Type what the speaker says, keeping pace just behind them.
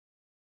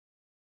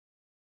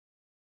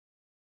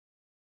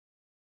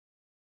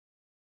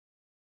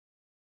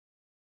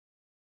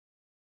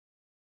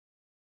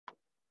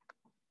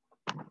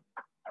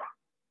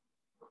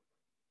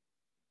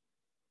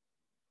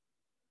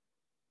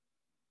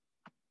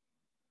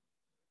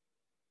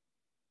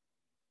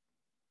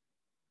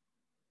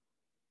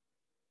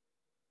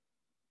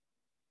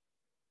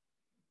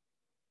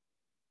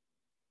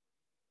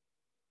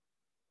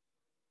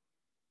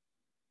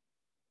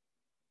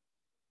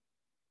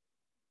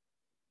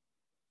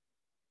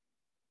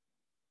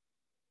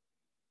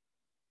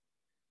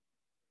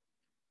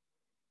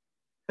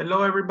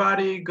Hello,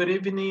 everybody. Good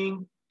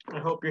evening. I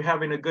hope you're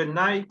having a good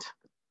night.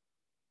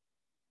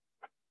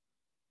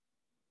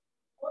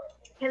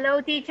 Hello,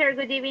 teacher.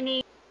 Good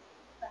evening.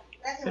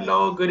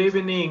 Hello, good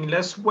evening.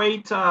 Let's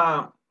wait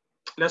 1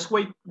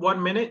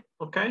 minute,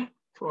 okay,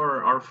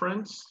 for our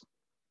friends.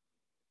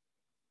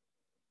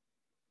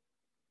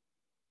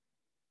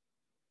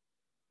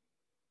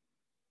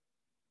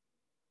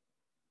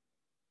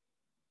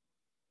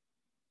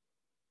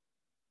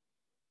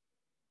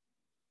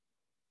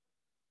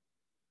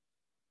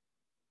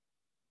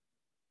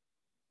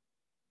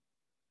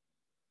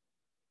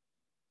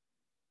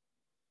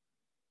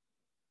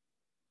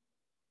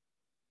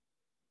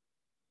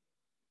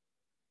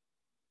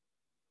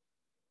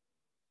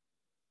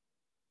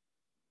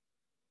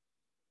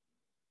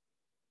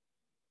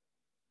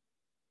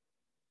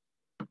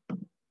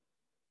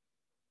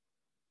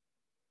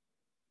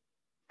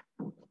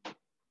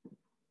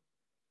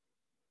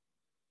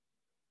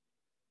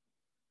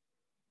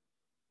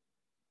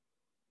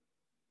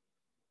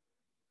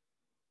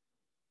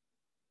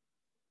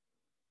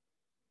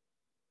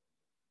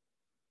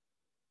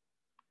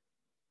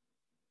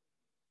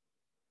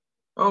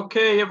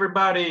 Okay,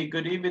 everybody,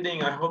 good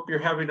evening. I hope you're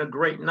having a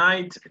great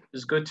night.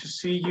 It's good to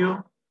see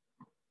you.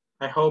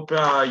 I hope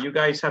you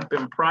guys have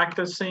been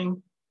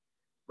practicing,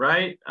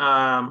 right?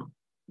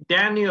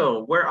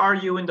 Daniel, where are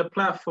you in the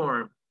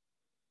platform?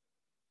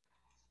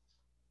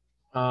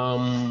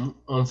 On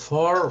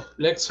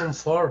lesson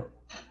 4.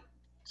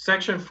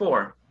 Section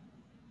 4.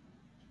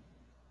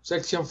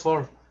 Section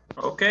 4.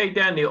 Okay,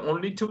 Daniel,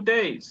 only 2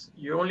 days.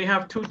 You only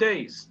have 2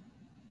 days.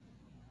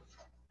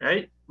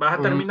 Right? ¿Vas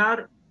a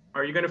terminar?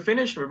 Are you going to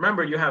finish?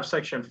 Remember, you have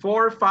section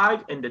 4,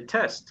 5, and the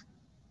test.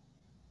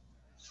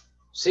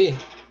 Sí,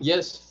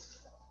 yes.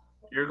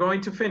 You're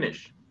going to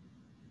finish.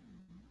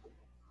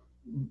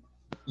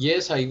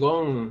 Yes, I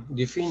going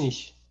to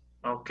finish.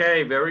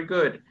 Okay, very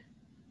good.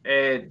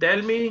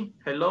 Delmi,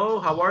 hello,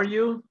 how are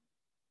you?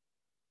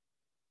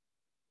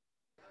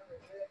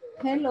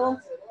 Hello.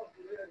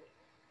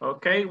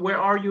 Okay, where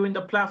are you in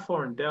the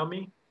platform,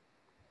 Delmi?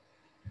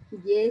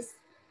 Yes.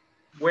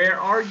 Where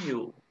are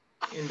you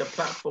in the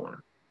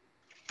platform?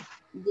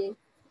 Yes.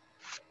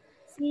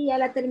 Sí, ya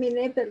la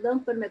terminé,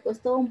 perdón, pero me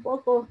costó un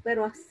poco,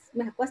 pero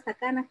me sacó hasta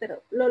canas,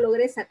 pero lo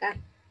logré sacar.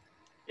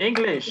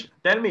 English,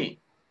 Delmi.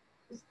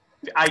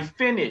 I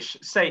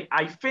finished. Say,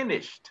 I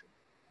finished.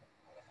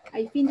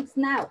 I finished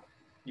now.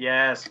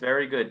 Yes,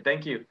 very good.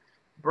 Thank you.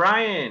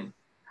 Brian,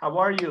 how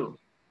are you?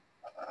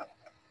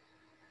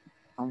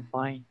 I'm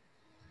fine.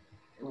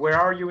 Where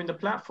are you in the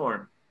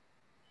platform?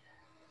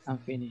 I'm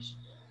finished.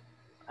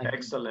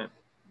 Excellent.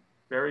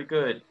 Very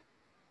good.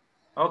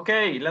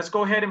 Okay, let's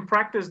go ahead and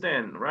practice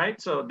then,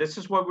 right? So this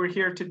is what we're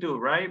here to do,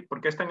 right?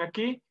 ¿Por qué están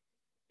aquí?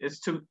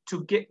 It's to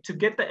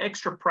get the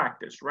extra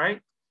practice,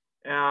 right?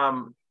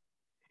 No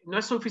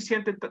es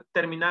suficiente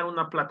terminar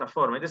una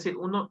plataforma. Es decir,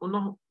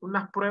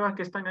 unas pruebas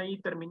que están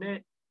ahí,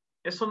 terminé.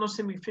 Eso no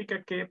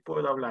significa que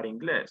puedo hablar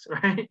inglés,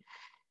 right?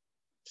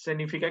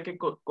 Significa que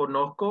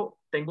conozco,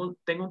 tengo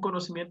un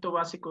conocimiento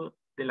básico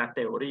de la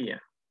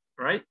teoría,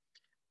 right?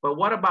 But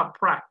what about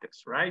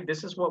practice, right?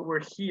 This is what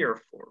we're here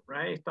for,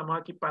 right? Estamos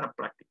aquí para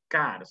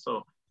practicar.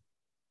 So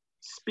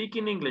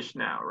speaking English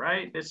now,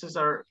 right? This is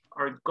our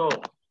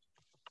goal.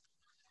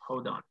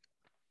 Hold on.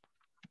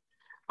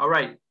 All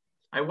right.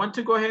 I want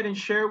to go ahead and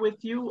share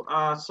with you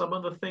some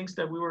of the things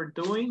that we were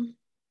doing.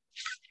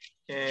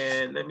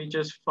 And let me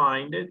just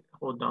find it.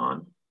 Hold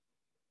on.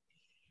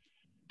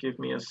 Give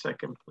me a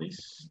second,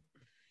 please.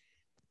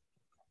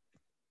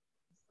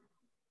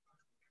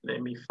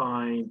 Let me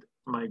find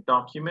my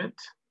document.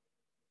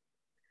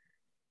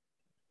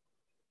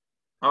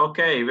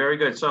 Okay, very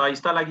good. So ahí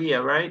está la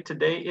guía, right?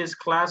 Today is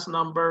class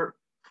number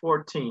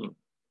 14.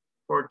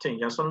 14.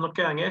 Ya solo nos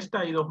quedan esta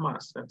y dos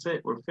más. That's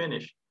it. We're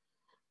finished.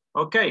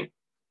 Okay.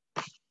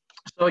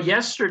 So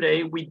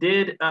yesterday we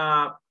did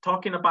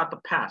talking about the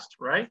past,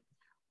 right?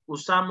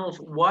 Usamos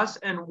was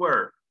and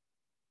were.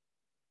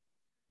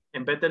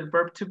 En vez del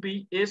verb to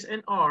be, is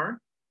and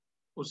are,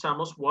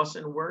 usamos was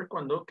and were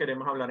cuando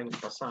queremos hablar en el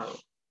pasado.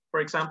 For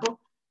example,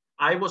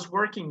 I was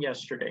working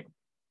yesterday.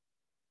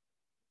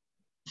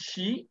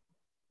 She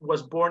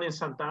was born in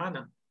Santa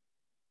Ana,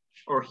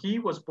 or he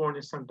was born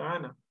in Santa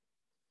Ana.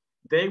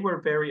 They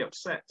were very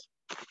upset.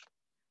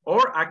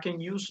 Or I can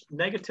use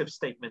negative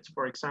statements.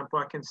 For example,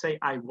 I can say,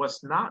 I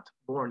was not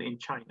born in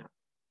China.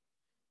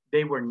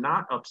 They were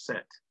not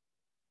upset.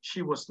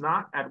 She was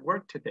not at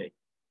work today.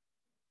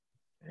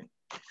 Okay.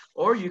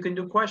 Or you can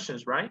do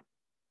questions, right?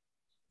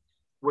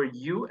 Were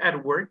you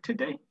at work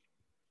today?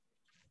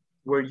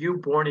 Were you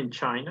born in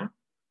China?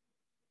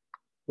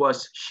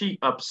 Was she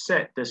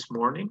upset this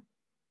morning?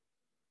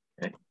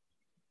 Okay.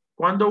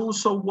 Cuando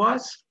uso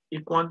was y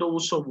cuando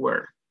uso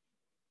were.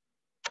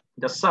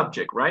 The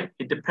subject, right?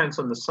 It depends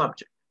on the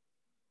subject.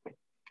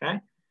 Okay.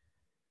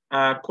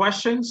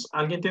 Questions?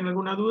 ¿Alguien tiene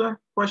alguna duda?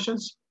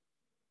 Questions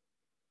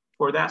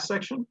for that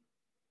section?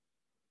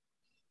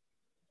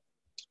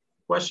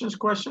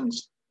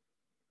 Questions?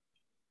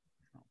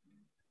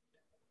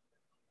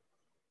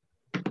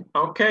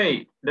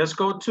 Okay, let's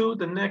go to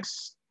the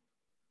next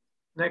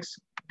Next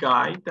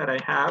guide that I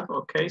have,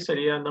 okay,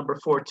 sería number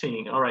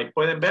 14. All right,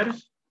 ¿pueden ver?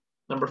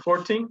 Number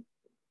 14?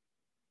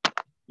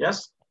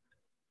 Yes?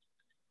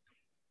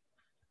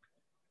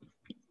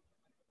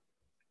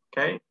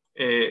 Okay,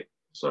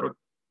 solo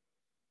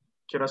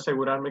quiero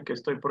asegurarme que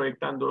estoy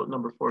proyectando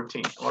number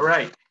 14. All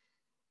right.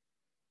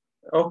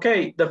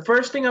 Okay, the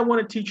first thing I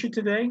want to teach you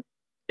today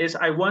is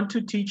I want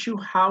to teach you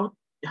how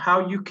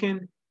you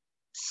can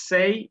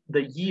say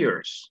the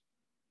years.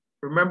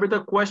 Remember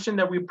the question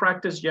that we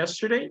practiced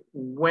yesterday?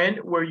 When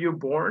were you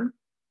born?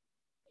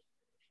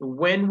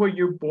 When were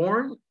you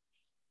born?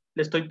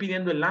 Le estoy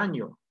pidiendo el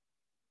año.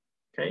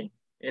 Okay,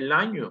 el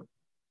año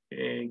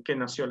que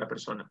nació la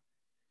persona.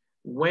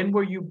 When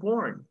were you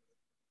born?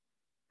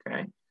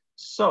 Okay,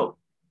 so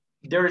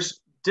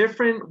there's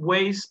different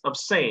ways of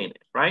saying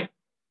it, right?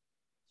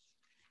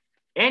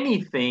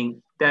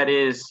 Anything that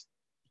is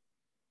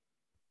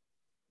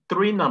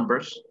 3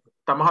 numbers,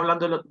 estamos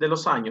hablando de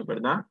los años,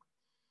 ¿verdad?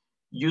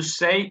 You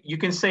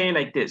can say it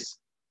like this,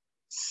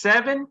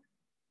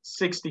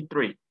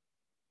 763.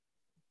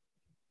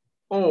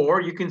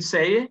 Or you can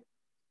say it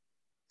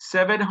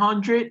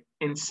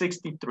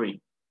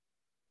 763.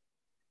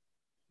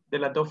 De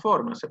las dos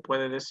formas se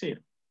puede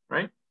decir,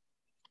 right?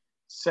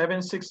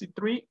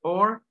 763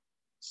 or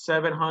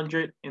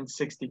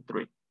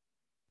 763.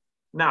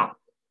 Now,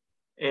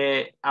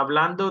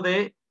 hablando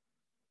de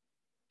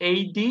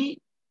AD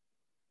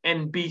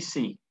and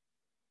BC,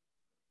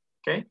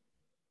 ¿ok?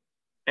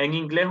 En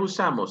inglés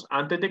usamos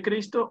antes de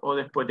Cristo o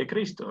después de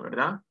Cristo,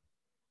 ¿verdad?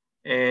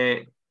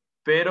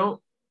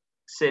 Pero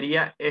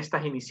sería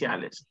estas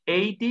iniciales.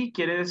 AD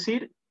quiere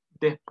decir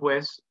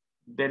después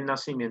del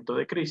nacimiento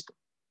de Cristo.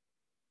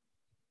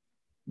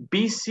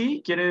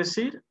 BC quiere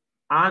decir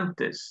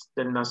antes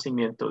del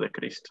nacimiento de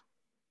Cristo.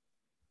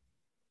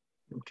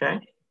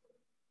 Okay.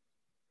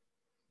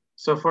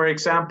 So, for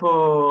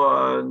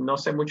example, no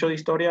sé mucho de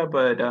historia,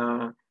 but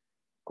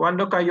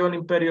 ¿cuándo cayó el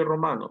Imperio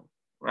Romano?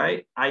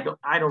 Right? I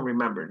don't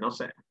remember. No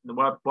sé.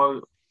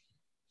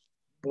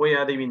 Voy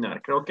a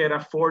adivinar. Creo que era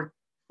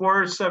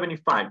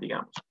 475,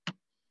 digamos.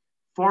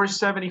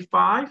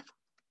 475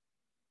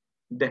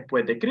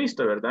 después de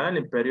Cristo, ¿verdad? El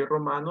Imperio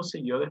Romano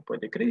siguió después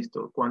de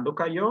Cristo. ¿Cuándo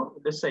cayó?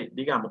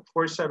 Digamos,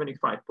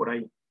 475 por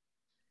ahí.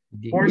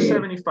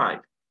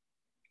 475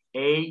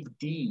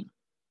 AD.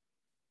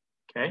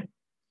 Okay.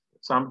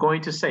 So I'm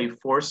going to say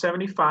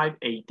 475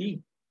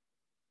 AD.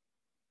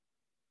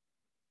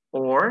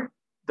 Or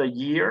the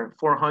year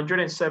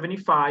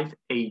 475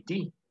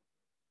 AD.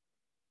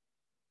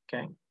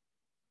 Okay.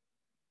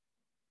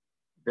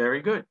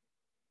 Very good.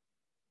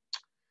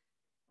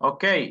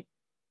 Okay.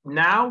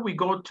 Now we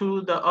go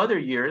to the other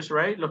years,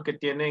 right? Los que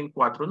tienen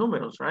 4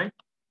 números, right?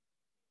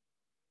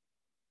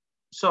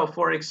 So,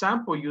 for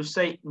example, you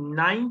say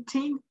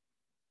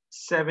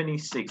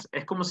 1976.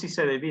 Es como si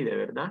se divide,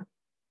 ¿verdad?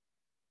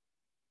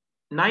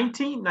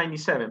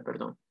 1997,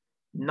 perdón.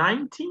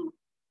 19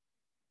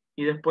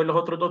 y después los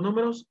otros dos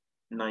números,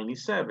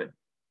 97.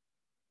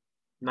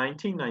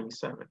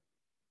 1997.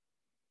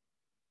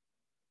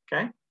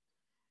 Okay?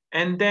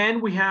 And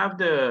then we have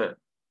the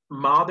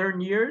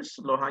modern years,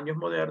 los años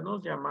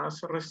modernos, ya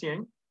más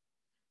recién.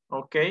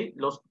 Okay,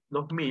 los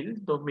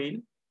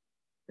 2000,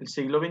 el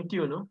siglo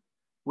XXI.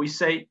 We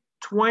say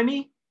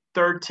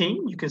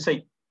 2013. You can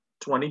say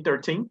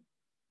 2013.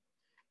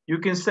 You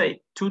can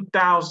say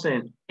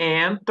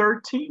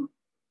 2013.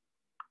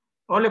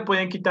 O le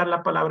pueden quitar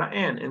la palabra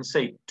and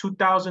say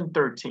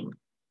 2013.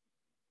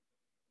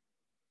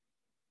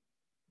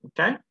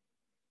 Okay?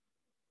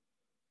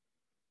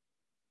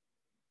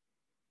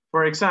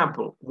 For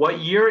example, what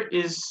year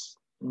is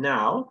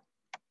now?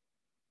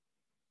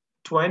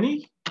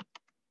 20.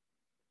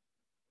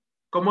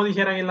 ¿Cómo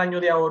dijeran el año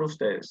de ahora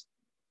ustedes?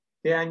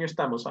 ¿Qué año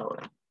estamos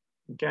ahora?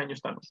 ¿En qué año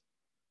estamos?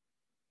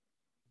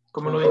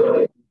 ¿Cómo lo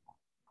dijeron?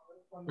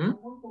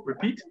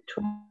 Repeat.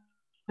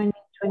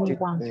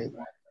 2021.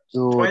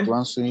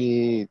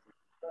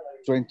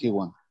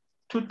 2021.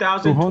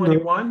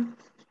 2021.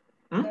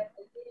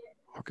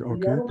 Okay,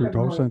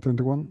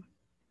 2021.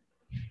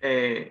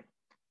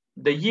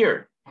 The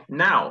year,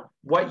 now.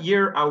 What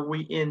year are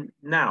we in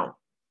now?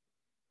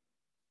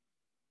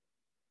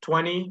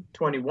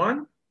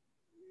 2021?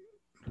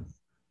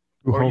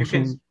 Or you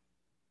can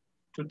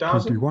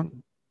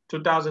 2021.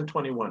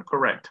 2021,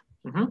 correct.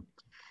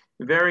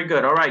 Very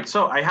good. All right,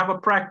 so I have a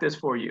practice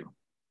for you.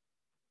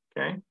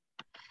 Okay.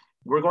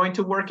 We're going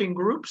to work in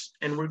groups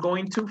and we're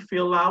going to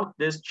fill out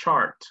this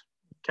chart.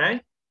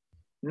 Okay.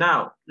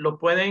 Now, lo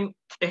pueden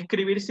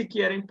escribir si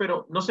quieren,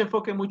 pero no se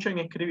enfoquen mucho en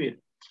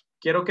escribir.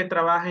 Quiero que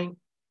trabajen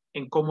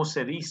en cómo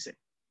se dice.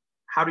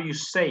 How do you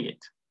say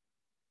it?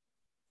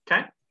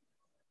 Okay.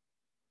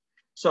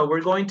 So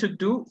we're going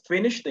to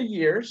finish the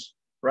years,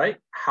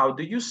 right? How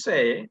do you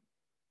say it?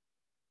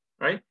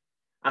 Right?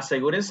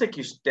 Asegúrense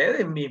que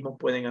ustedes mismos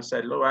pueden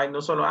hacerlo, right?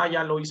 No solo,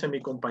 ya lo hice mi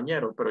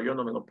compañero, pero yo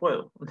no me lo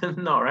puedo.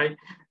 No, right?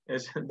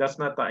 That's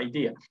not the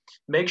idea.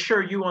 Make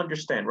sure you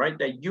understand, right?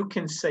 That you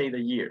can say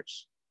the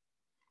years.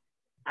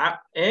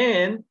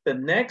 And the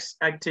next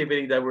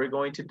activity that we're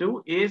going to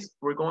do is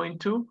we're going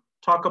to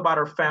talk about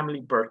our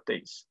family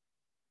birthdays.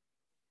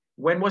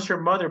 When was your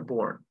mother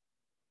born?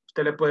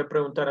 Usted le puede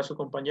preguntar a su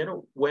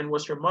compañero, when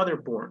was your mother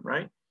born,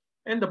 right?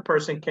 And the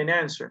person can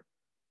answer.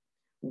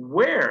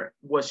 Where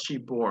was she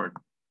born?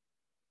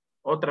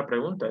 Otra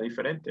pregunta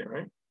diferente,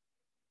 right?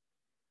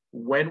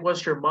 When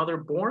was your mother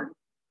born?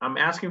 I'm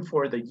asking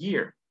for the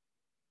year.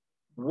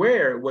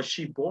 Where was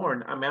she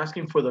born? I'm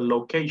asking for the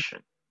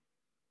location.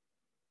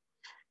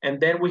 And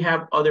then we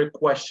have other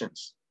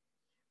questions.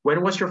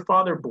 When was your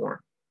father born?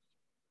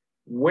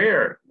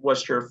 Where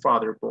was your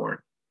father born?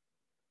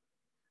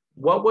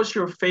 What was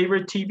your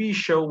favorite TV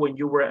show when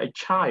you were a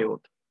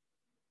child?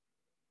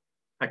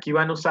 Aquí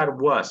van a usar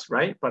was,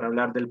 right? Para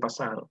hablar del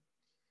pasado.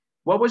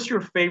 What was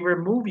your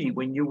favorite movie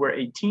when you were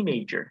a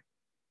teenager?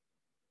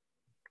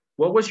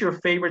 What was your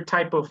favorite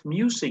type of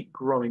music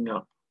growing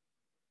up?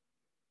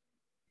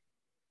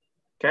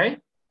 Okay?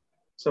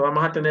 So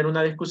vamos a tener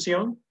una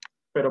discusión,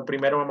 pero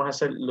primero vamos a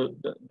hacer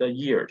the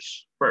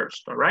years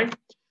first, all right?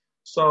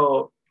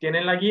 So,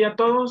 ¿tienen la guía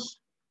todos?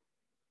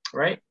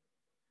 Right?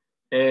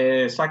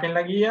 Saquen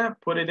la guía,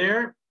 put it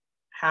there,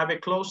 have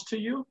it close to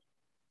you.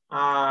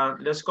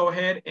 Let's go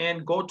ahead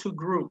and go to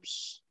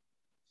groups.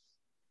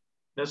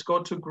 Let's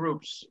go to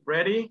groups.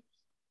 Ready?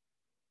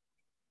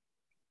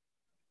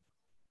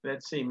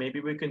 Let's see,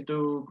 maybe we can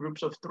do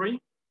groups of 3.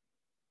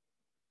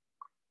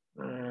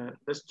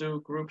 Let's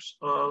do groups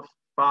of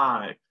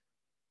 5.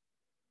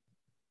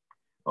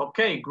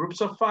 Okay, groups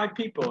of 5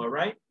 people, all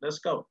right? Let's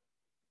go.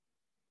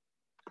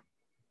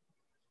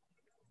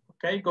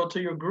 Okay, go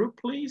to your group,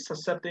 please.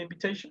 Accept the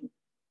invitation.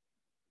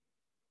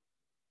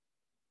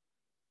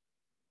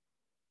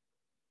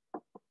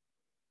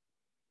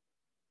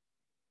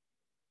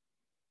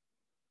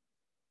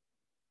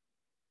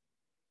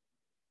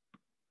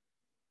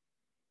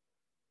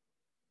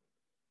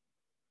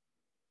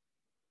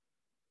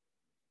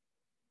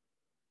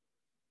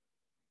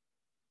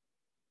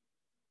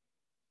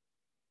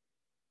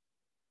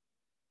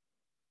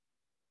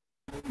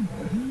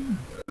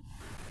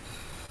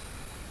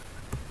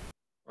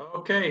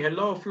 Okay,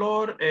 hello,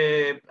 Flor.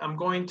 I'm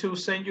going to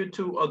send you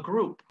to a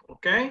group,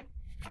 okay?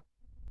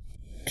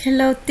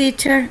 Hello,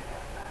 teacher.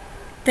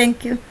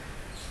 Thank you.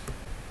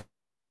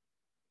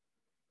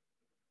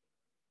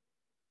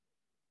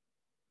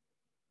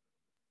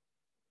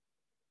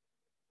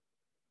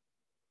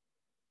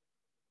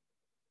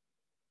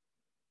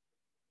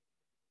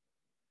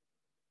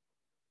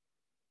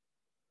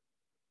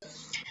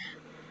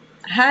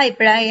 Hi,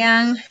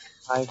 Brian.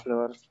 Hi,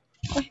 Flor.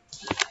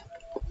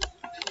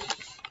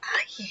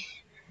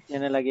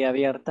 ¿Tiene la guía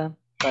abierta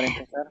para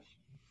empezar?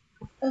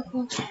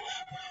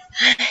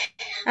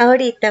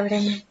 Ahorita,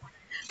 Brian.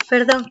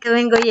 Perdón que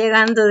vengo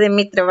llegando de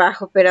mi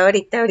trabajo, pero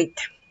ahorita.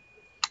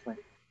 Bueno.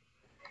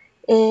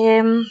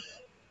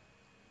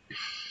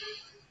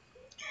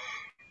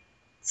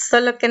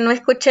 Solo que no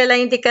escuché la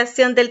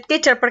indicación del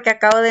teacher porque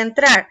acabo de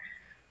entrar.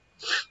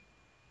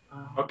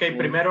 Ok,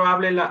 primero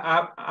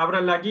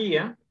abra la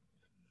guía.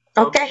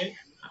 Okay.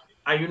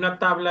 Hay una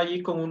tabla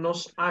allí con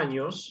unos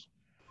años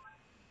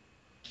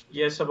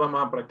y eso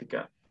vamos a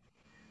practicar.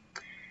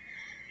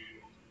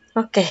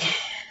 Ok.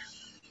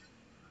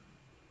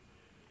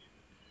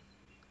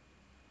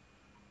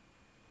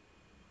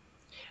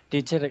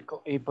 Teacher,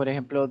 y por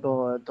ejemplo,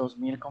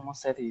 2000, ¿cómo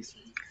se dice?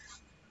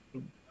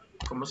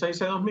 ¿Cómo se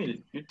dice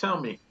 2000? You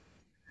tell me.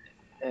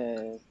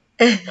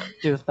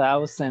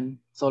 2000,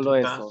 solo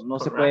 2000, eso. No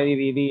correct. se puede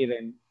dividir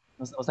en...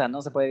 O sea,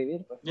 no se puede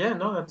dividir. Pues. Yeah,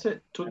 no, that's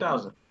it.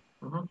 2000.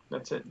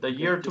 That's it. The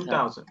year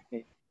 2000.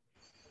 Okay,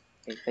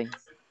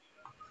 thanks.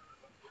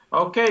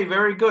 Okay,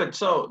 very good.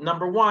 So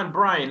number 1,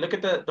 Brian, look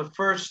at the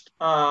first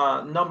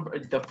number,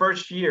 the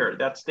first year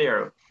that's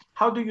there.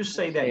 How do you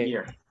say that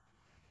year?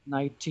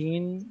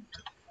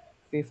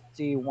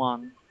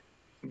 1951.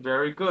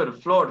 Very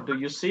good. Flor, do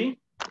you see?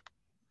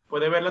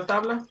 ¿Puede ver la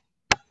tabla?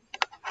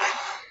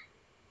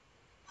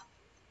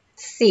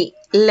 Sí,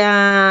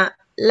 la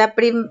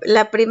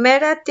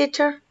primera,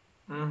 teacher.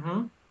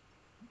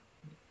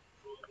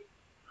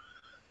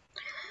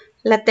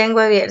 La tengo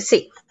abierta,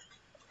 sí.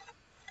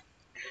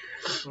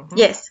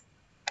 Yes.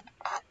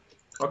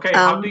 Okay,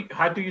 how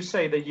do you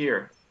say the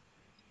year?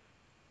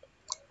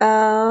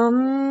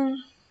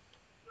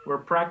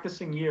 We're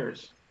practicing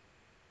years.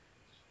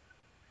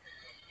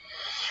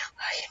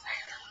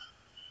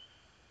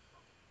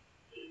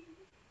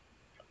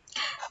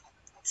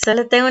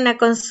 Solo tengo una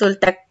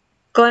consulta.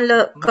 Con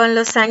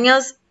los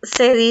años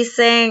se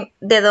dicen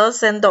de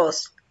 2 en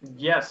 2.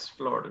 Yes,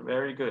 Flor,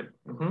 very good.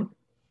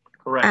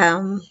 Correct.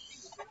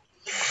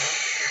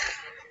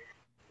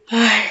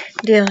 Ay,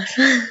 Dios.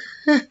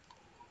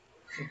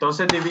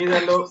 Entonces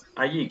divídelo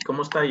allí.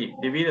 ¿Cómo está ahí?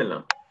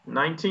 Divídelo.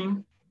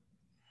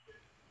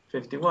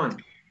 1951.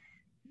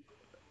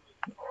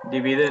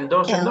 Divide en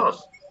 2 en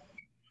 2.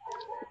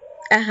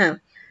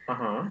 Ajá.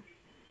 Ajá.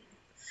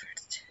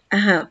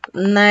 Ajá.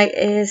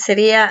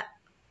 Sería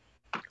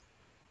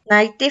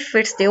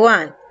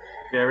 1951.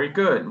 Very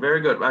good,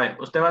 very good. Right.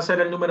 Usted va a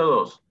ser el número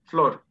 2.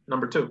 Flor,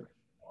 number 2.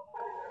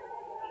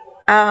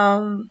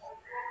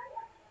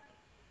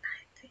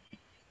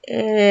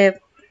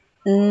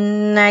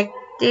 90,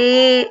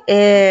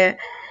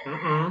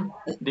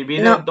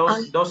 Divide no,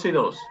 dos y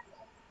dos.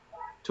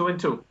 2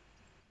 and 2.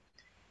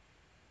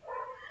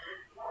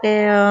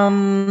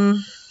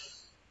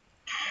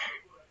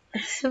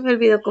 Se me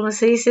olvidó cómo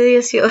se dice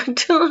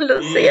 18,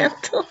 lo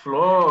siento.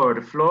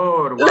 Flor,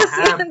 what Lo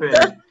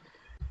happened?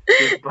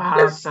 ¿Qué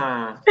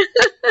pasa?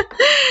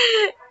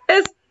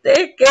 Es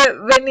que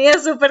venía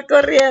súper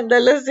corriendo,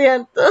 lo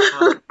siento.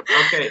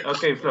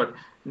 Ok, Flor.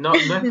 No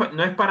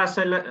es para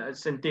hacerla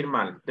sentir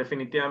mal,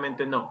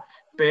 definitivamente no.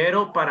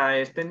 Pero para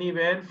este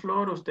nivel,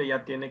 Flor, usted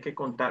ya tiene que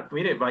contar.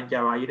 Mire,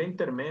 ya va a ir a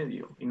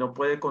intermedio y no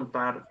puede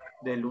contar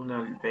del 1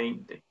 al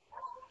 20.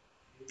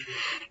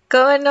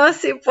 ¿Cómo no?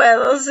 Sí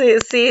puedo, sí.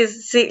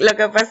 Lo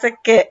que pasa es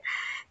que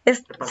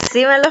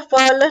sí me los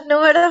puedo los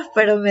números,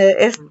 pero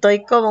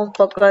estoy como un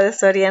poco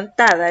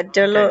desorientada.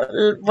 Yo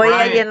voy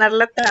a llenar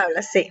la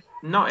tabla, sí.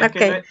 No, es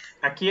que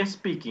aquí es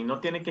speaking, no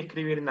tiene que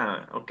escribir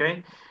nada, ¿ok?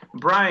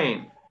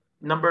 Brian,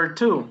 number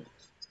 2.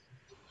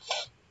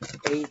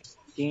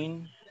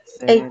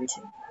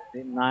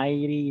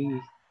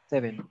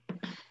 1897.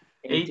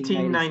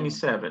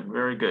 1897,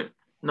 very good.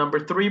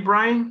 Number 3,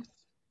 Brian.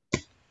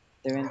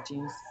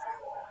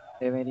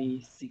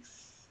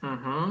 1776.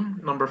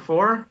 Number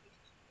 4.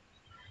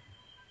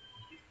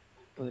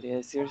 Podría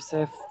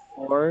decirse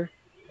 4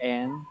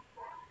 and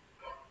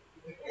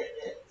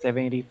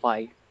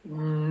 75.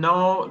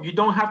 No, you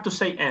don't have to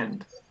say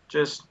end.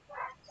 Just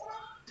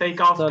take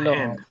off the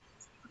end.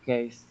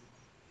 Ok.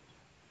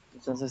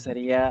 Entonces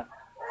sería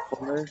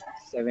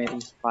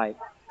 475.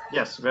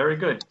 Yes, very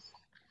good.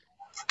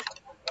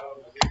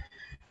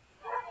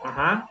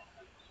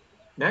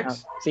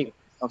 Next. Sí,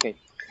 ok.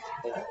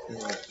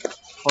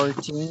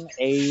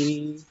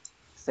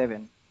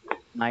 1487.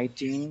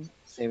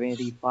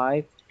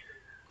 1975.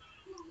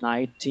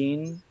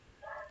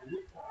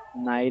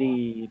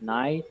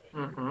 1999.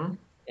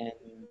 And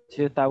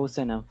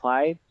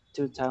 2005.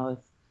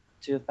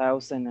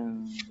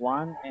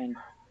 2001 and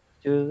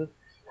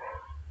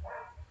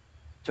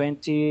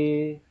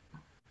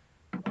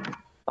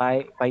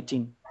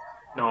 2015.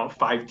 No,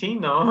 15,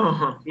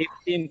 no.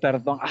 15,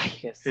 perdón. Ay,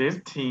 Jesús.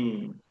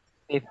 15.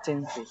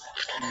 15, sí.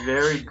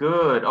 Very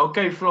good.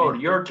 Okay, Flor,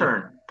 your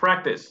turn.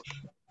 Practice.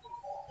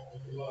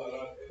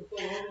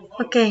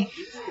 Okay.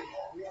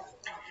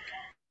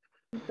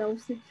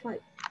 2005.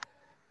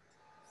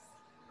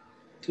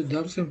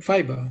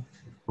 2005.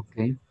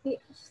 Okay. Sí,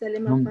 sale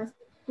más fácil.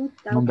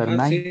 Number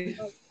 9.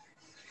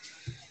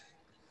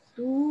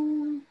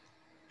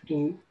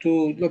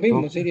 Lo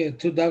mismo sería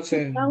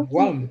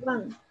 2001.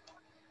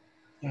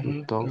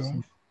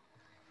 2001.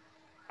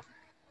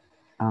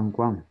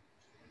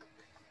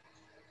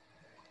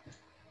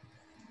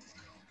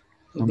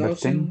 Number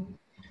 10.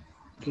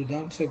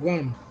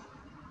 2001.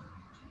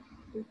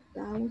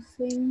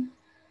 2000.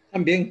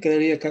 También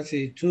creería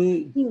casi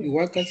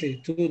igual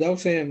casi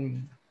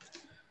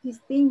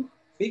 2015.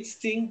 16.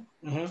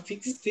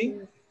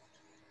 2015.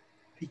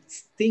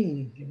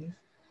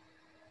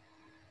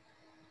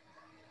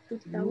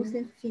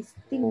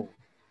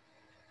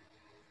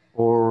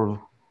 Or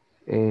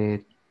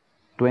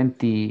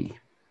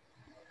 20.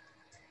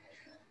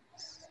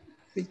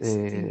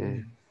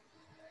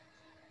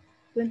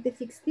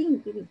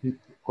 2016.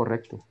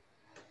 Correcto.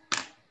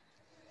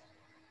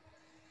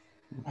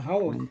 Ajá,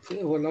 o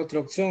la otra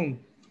opción.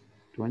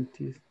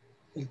 20.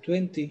 El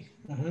 20.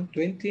 Ajá,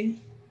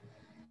 20.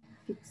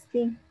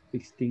 16.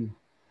 16.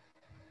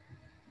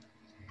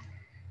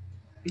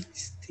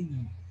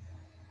 16.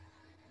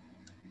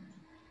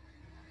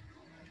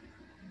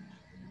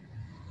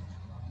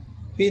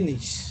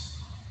 Finish.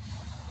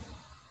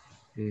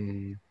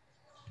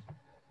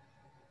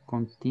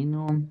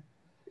 Continuo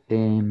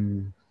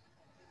in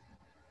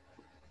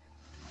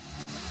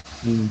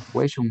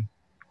question.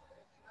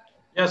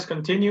 Yes,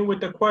 continue with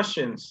the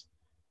questions.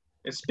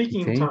 It's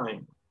speaking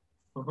time.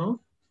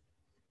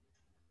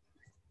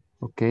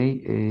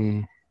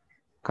 Okay,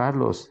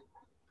 Carlos,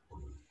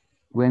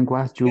 when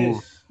was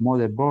your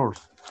mother born?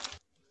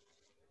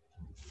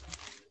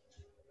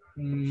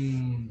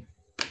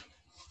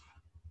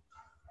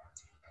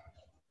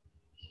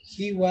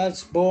 He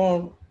was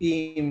born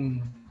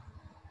in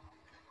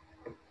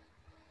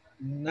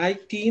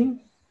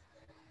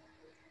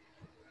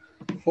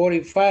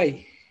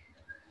 1945.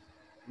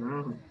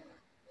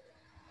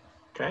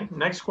 Okay,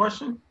 next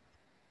question.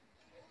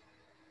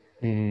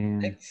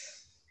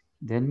 Next.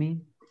 Tell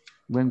me,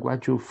 when was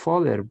your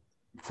father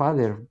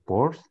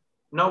born?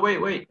 No,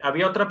 wait.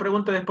 Había otra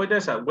pregunta después de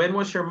esa. When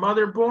was your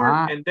mother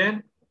born? And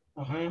then?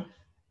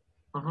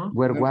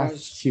 Where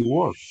was she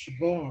born?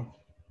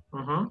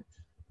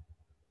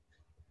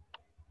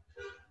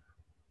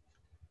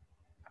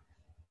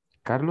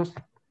 Carlos?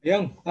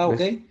 Yeah,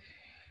 okay.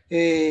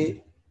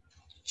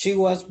 She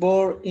was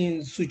born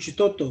in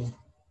Suchitoto.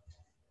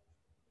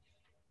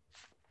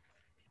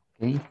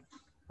 Okay.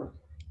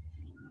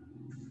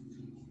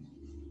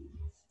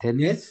 Tell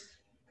me. Yes.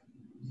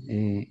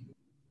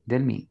 Tell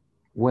me,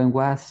 when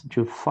was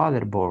your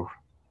father born?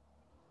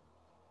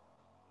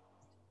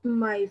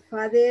 My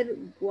father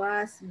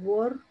was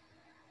born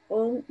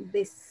on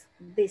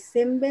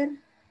December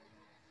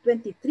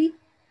 23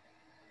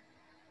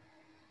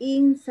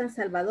 in San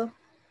Salvador.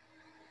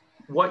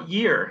 What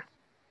year?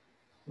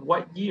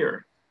 What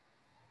year?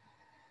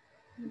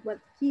 What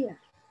year?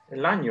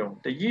 El año,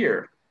 the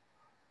year.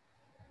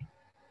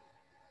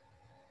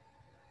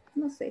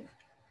 No sé.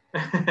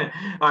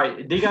 All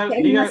right,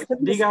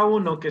 diga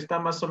uno que está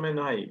más o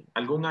menos ahí.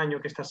 Algún año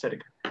que está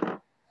cerca.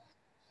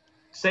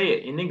 Say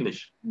it in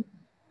English.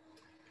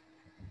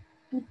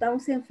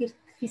 2015.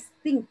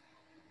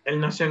 Él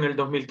nació en el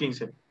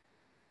 2015.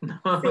 No.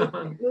 Sí,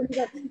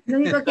 lo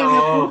único que me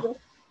puso.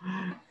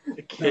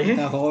 ¿Qué?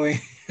 Está joven.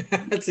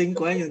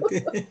 5 años.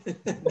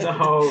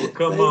 No,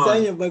 come 6 on.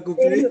 años va a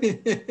cumplir.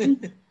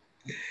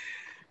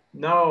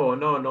 No,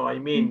 no, no. I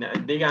mean,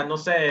 diga, no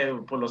sé,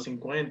 por los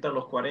 50,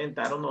 los 40.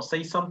 I don't know.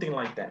 Say something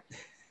like that.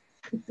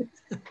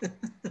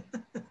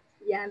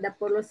 Ya anda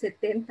por los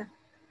 70.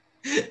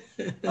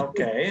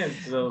 Okay, and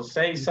so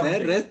say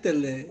something.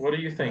 Réstele. What do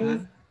you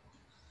think?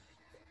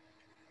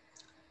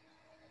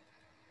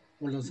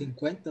 Por los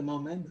 50 más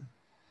o menos.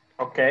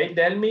 Okay,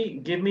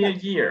 Delmi, give me a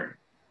year.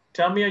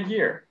 Tell me a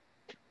year.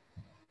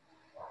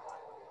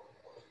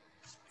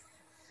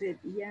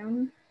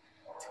 Serían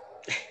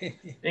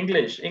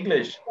English.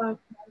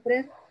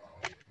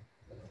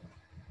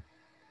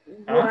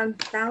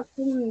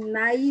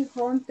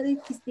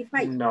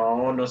 1955.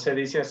 No, no se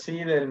dice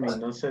así, Delmi,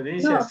 no se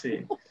dice No.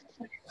 así.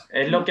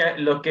 Es lo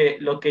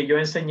que yo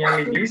enseñé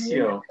al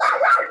inicio.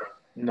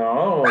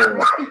 No.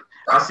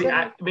 Así,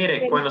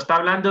 mire, cuando está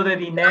hablando de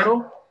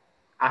dinero,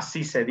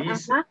 así se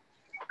dice. Ajá.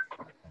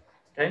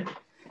 ¿Okay?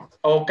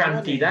 O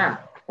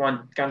cantidad,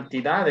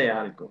 cantidad de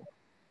algo.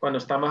 Cuando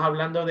estamos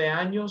hablando de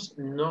años,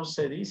 no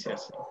se dice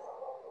así.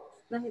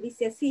 No se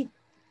dice así.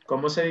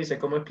 ¿Cómo se dice?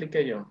 ¿Cómo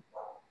expliqué yo?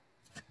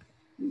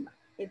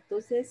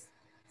 Entonces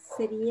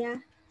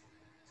sería.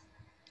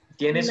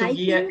 ¿Tiene su 19?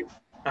 guía?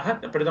 Ajá,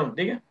 perdón,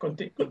 diga,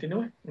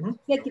 continúe.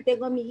 Sí, aquí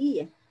tengo mi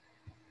guía.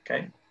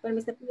 Okay. Pero me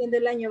está pidiendo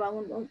el año,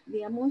 vamos,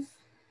 digamos,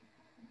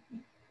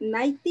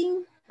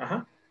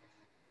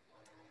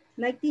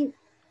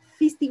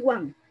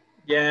 1951.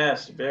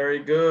 Yes, very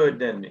good,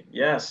 Denny.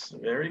 Yes,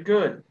 very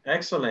good.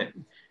 Excellent.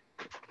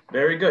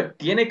 Very good.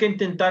 Tiene que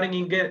intentar en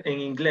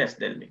inglés,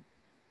 Denny.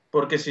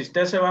 Porque si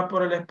usted se va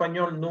por el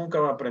español, nunca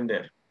va a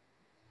aprender.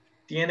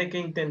 Tiene que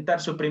intentar.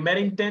 Su primer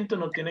intento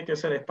no tiene que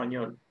ser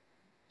español.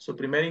 Su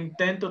primer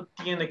intento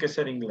tiene que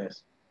ser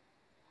inglés.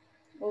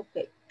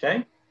 Okay.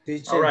 Okay?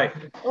 Teacher. All right.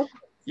 Okay.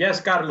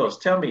 Yes, Carlos,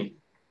 tell me.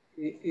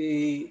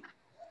 Y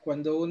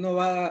cuando uno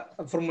va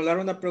a formular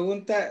una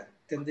pregunta,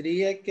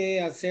 ¿tendría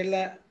que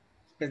hacerla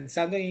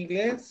pensando en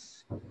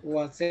inglés o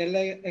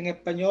hacerla en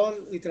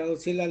español y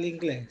traducirla al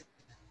inglés?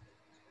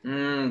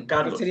 ¿Cuál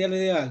Carlos. sería lo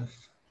ideal?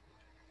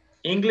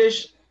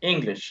 English.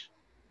 English.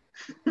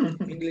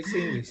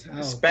 Spanish.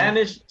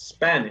 Okay.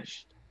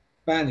 Spanish.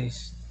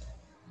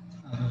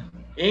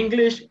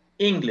 English.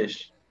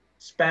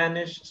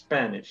 Spanish.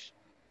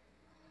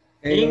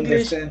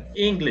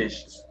 English.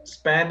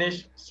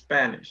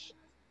 Spanish.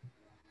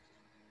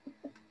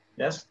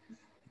 Yes?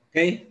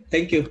 Okay,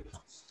 thank you.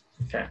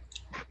 Okay.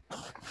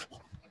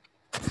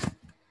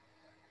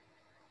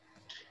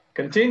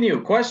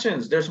 Continue.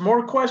 Questions. There's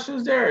more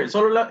questions there.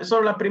 Solo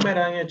la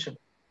primera han hecho.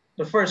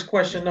 The first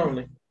question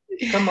only.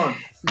 Come on.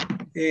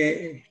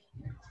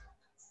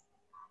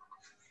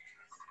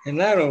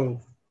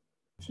 Genaro.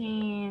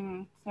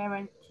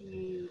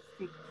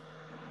 1976.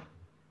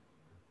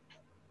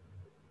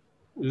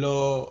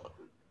 Lo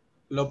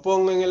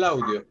pongo en el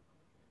audio.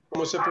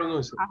 ¿Cómo se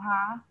pronuncia?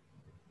 Ajá.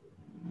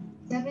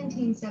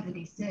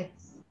 1776.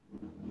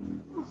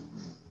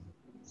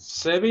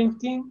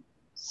 17.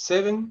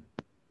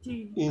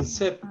 Sí.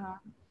 Insep.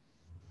 Ajá.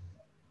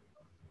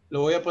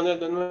 Lo voy a poner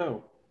de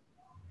nuevo.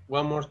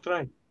 One more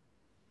try.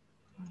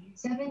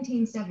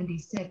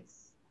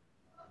 1776.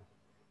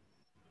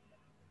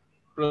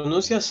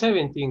 Pronuncia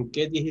 17,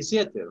 que es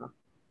 17, ¿verdad?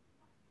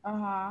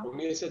 Ajá.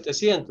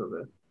 1700,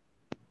 ¿verdad?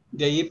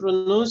 De ahí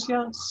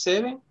pronuncia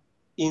 7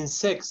 in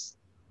 6.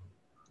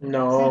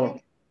 No.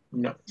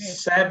 70.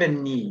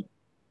 70.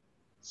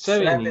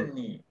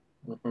 7.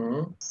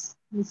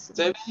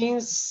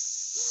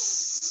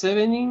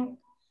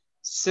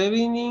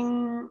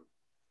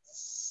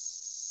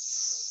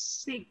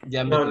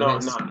 Ya me No.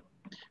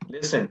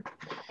 Listen.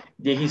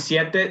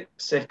 17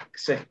 se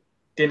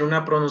tiene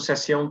una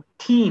pronunciación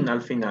teen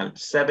al final.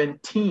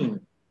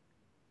 17.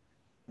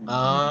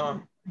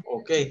 Ah,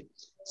 ok.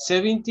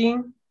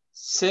 17,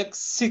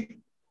 6.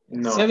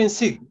 No.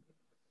 7.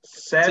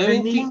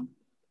 70.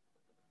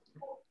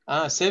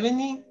 Ah,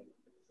 70.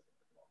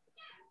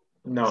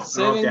 No,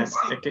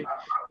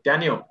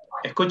 Daniel,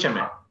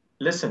 escúchame.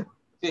 Listen.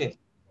 Sí.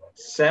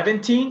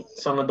 17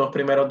 son los dos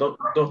primeros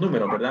dos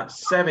números, ¿verdad?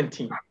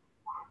 17.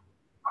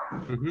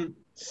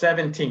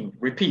 17.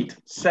 Repeat.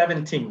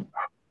 17.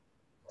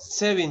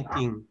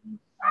 17.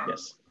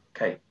 Yes.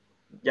 Okay.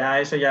 Ya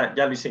eso ya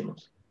lo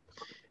hicimos.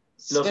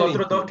 Los 17.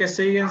 otros dos que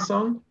siguen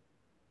son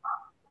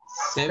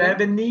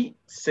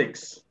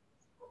 76.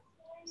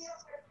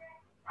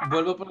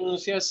 Vuelvo a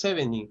pronunciar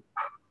 70.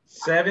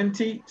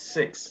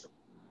 76.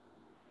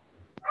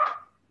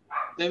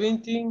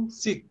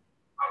 76.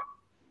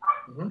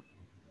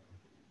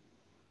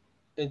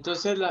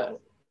 Entonces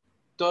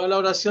toda la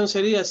oración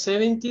sería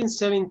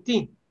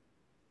 17.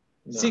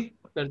 No. Sí,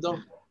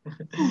 perdón.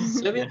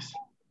 Yes.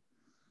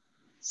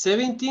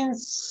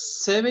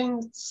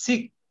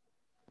 1776.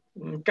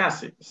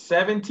 Casi.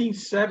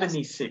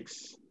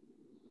 1776.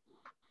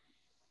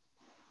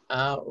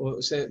 Ah,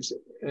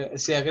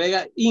 se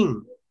agrega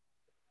in.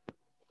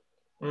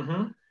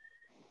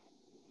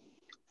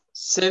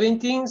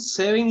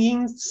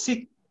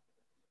 1776.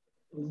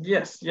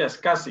 Yes,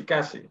 casi.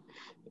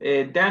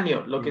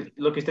 Daniel, lo que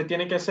usted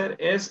tiene que hacer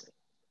es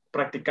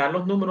practicar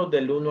los números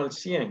del 1 al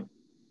 100.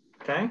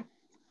 Okay?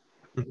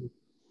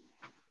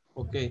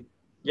 Okay.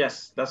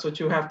 Yes, that's what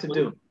you have to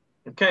do.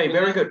 Okay,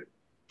 very good.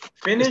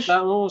 Finish.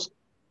 Estamos.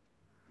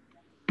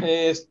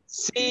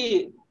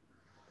 Sí.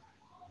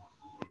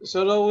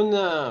 Solo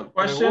una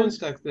Questions?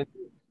 pregunta.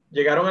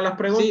 ¿Llegaron a las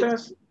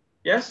preguntas? Sí.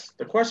 Yes,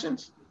 the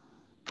questions.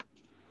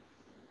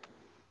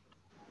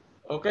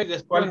 Ok,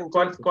 después.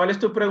 ¿Cuál es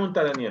tu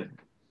pregunta, Daniel?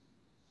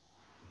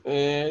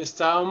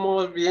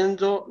 Estábamos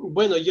viendo,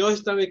 bueno, yo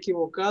estaba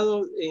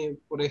equivocado,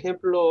 por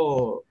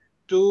ejemplo,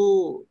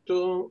 tú,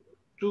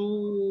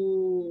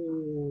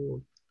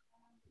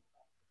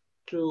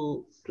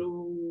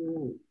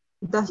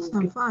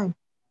 Doesn't find.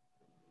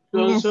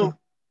 Johnson,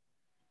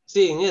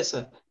 sí, en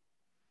esa.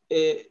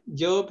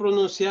 Yo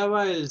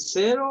pronunciaba el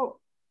 0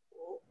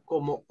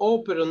 como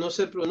O, pero no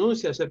se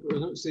pronuncia. Si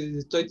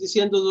estoy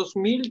diciendo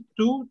 2000,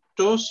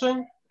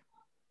 2000,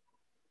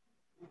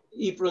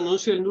 y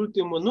pronuncio el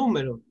último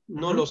número,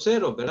 no los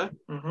ceros, ¿verdad?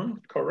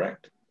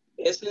 Correct.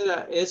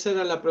 Esa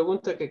era la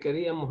pregunta que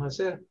queríamos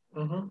hacer.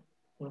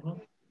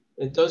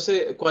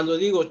 Entonces, cuando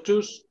digo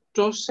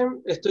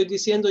 2000, estoy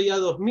diciendo ya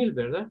 2000,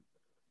 ¿verdad?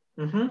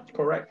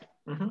 Correct.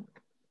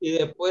 Y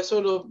después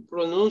solo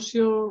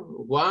pronuncio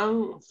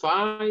 1,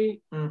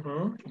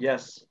 5.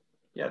 Yes,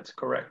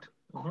 correct.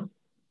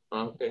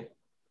 Okay.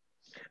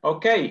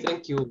 Okay.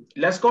 Thank you.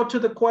 Let's go to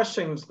the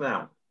questions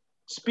now.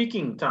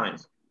 Speaking time.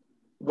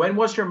 When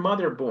was your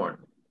mother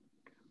born?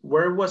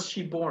 Where was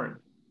she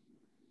born?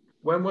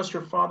 When was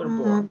your father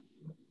born?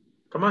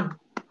 Come on.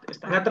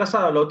 Están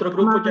atrasados. Los otros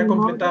grupos ya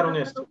completaron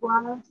esto.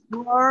 Was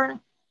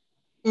born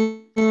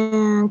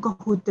en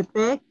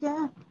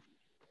Cojutepeque.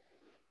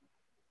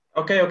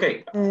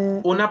 Okay.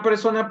 Una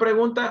persona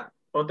pregunta,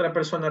 otra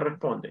persona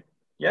responde.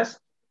 Yes?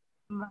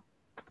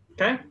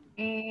 Okay.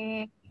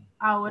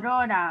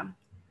 Aurora,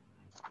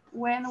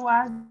 when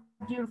was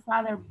your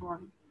father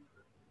born?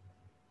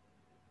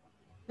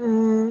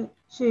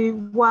 She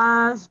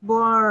was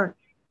born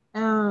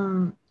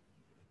on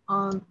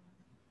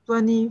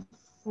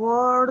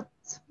 24th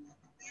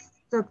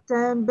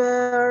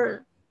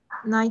September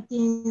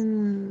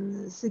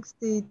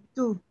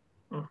 1962.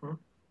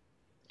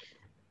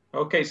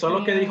 Ok,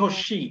 solo que dijo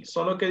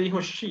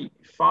she.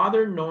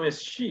 Father no es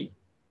she.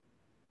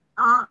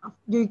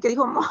 Yo que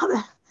dijo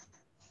mother.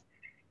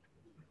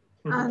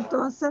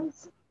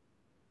 Entonces,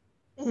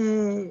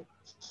 he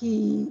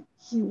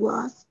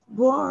was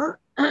born.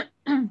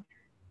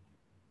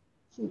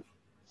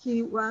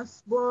 he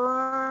was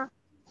born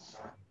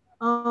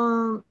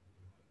on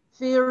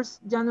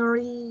 1st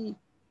January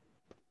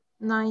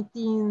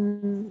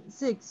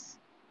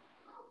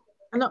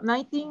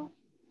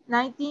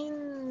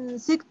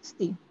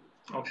 1960.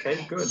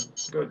 Okay, good.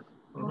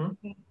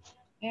 Okay.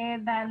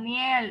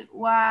 Daniel,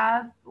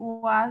 what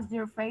was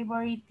your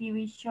favorite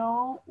TV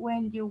show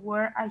when you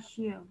were a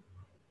child?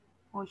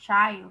 Or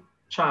child?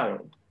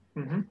 Child.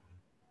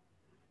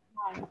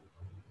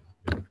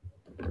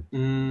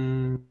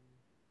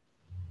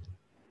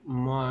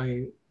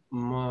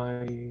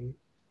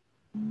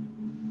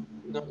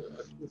 No,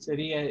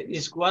 sería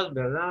igual,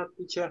 ¿verdad,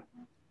 teacher?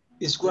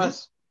 Igual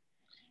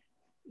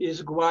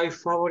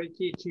favorite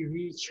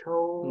TV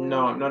show.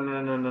 No.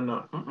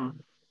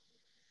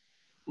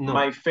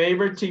 My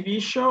favorite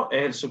TV show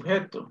es el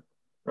sujeto,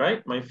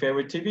 right? My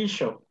favorite TV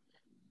show.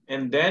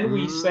 And then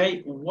we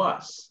say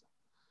was.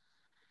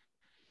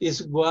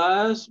 It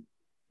was.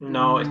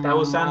 No, está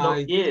usando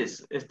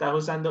is. Está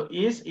usando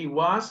is y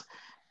was,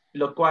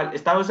 lo cual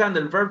está usando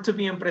el verb to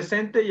be en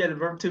presente y el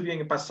verb to be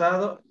en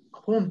pasado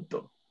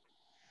junto.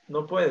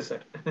 No puede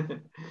ser.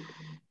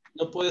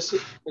 No puede ser.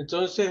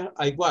 Entonces,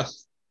 I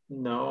was.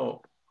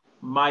 No.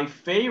 My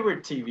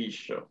favorite TV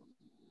show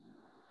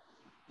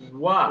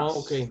was. Oh,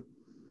 okay.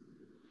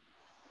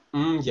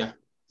 Ya.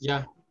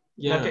 No,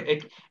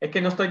 es que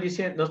no estoy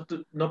diciendo,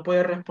 no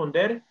puede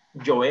responder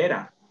yo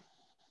era.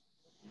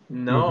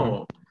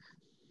 No.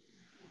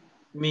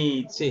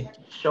 Mi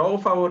show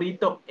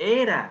favorito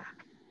era.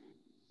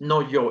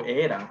 No yo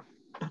era.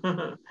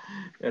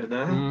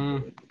 ¿Verdad?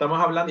 Estamos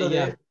hablando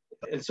de,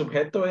 el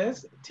sujeto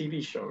es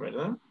TV show,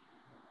 ¿verdad?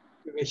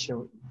 TV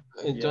show.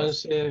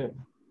 Entonces,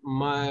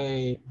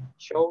 my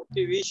show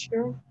TV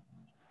show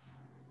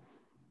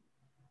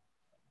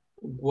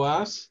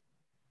was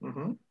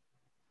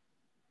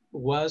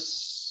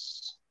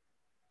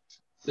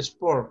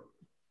sport.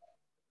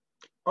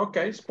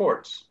 Okay,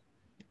 sports.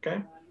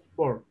 Okay.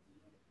 Sport.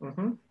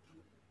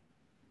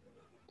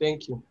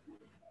 Thank you.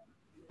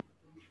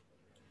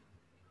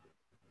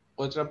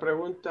 Otra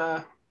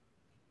pregunta.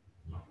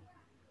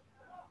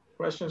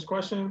 Questions?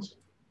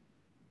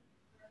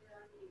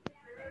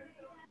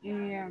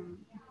 ¿Quién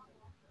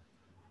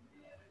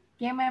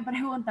me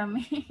pregunta a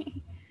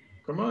mí?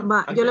 Come on.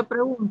 Va, yo le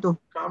pregunto.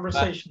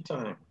 Conversation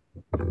time.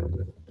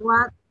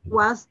 What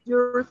was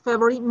your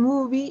favorite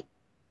movie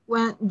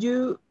when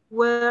you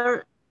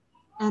were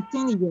a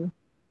teenager?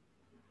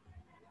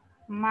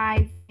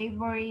 My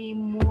favorite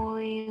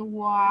movie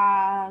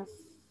was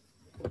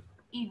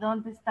 ¿Y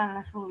dónde están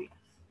las rubias?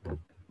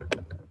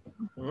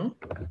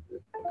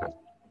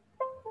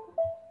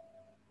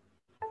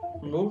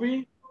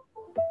 Movie?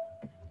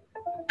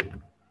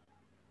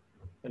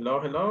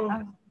 Hello?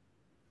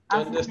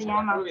 Así se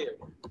llama.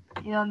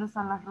 ¿Y dónde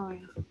están las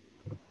rubias?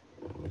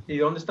 ¿Y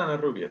dónde están las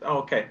rubias? Oh,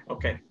 okay.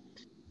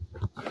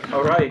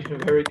 All right,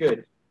 very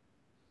good.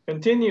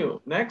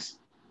 Continue, next.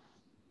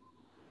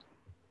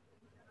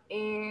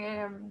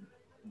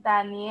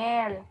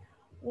 Daniel,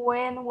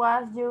 when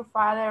was your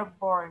father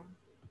born?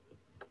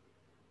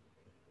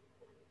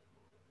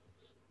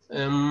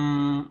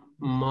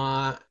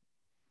 My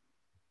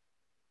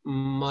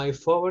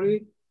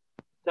favorite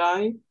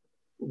time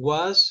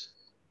was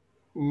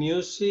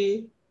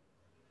music.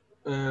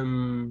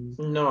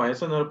 No,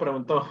 eso no lo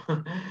preguntó.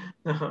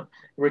 No.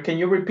 Can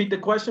you repeat the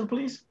question,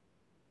 please?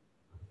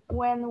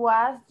 When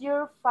was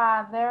your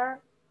father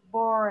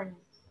born?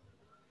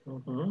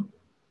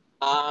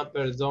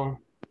 Perdón.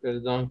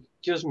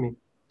 Excuse me.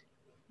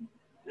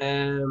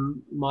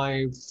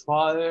 My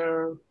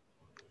father,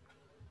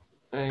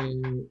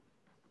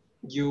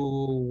 you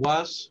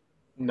was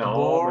No,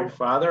 born. my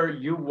father,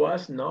 you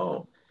was,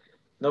 no.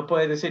 No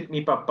puedes decir,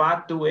 mi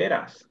papá, tú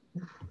eras.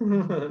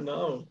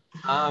 No.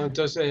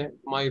 Entonces,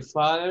 my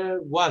father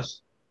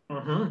was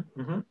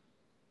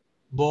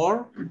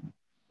born.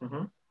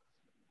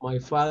 My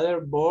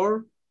father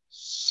born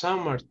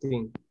San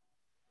Martin.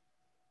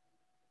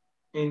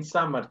 In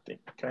San Martin,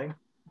 okay?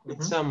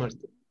 In San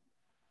Martin.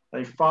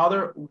 My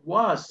father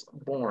was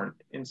born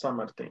in San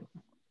Martin.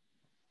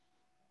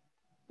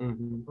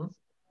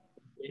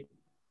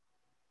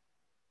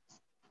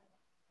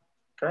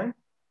 Okay?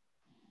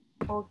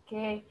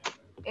 Okay.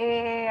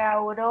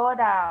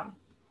 Aurora,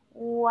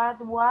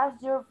 what was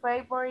your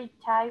favorite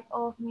type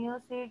of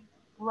music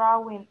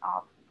growing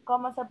up?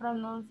 ¿Cómo se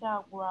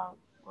pronuncia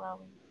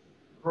growing?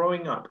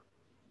 Growing up.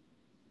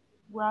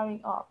 Growing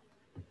up.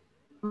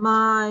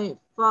 My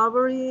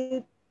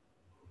favorite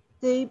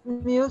type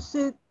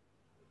music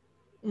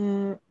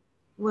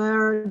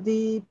were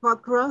the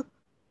pop rock.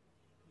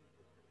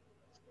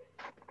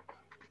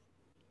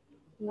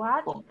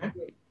 What?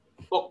 Okay.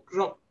 Pop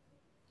rock.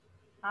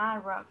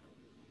 Rock.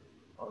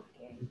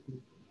 Okay.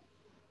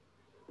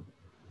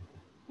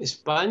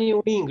 Spanish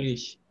or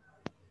English?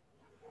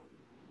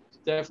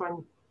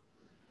 Stefan?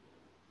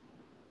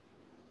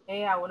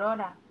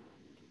 Aurora.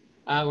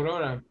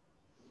 Aurora.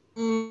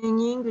 In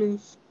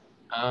English.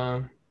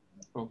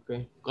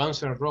 Okay.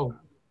 Guns N' Roses.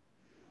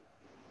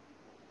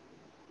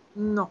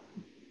 No.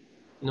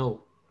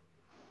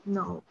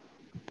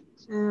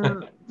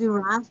 The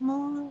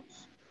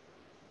Rasmus.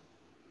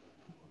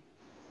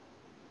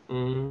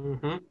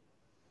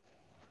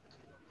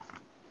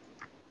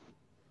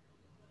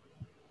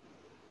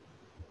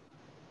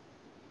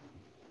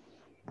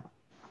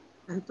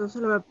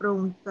 Entonces le voy a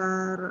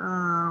preguntar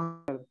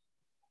a...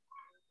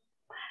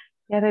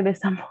 Ya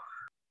regresamos.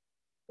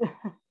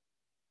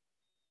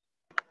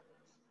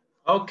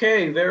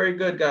 Okay, very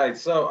good,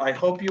 guys. So I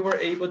hope you were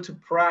able to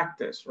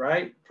practice,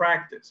 right?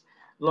 Practice.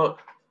 Look,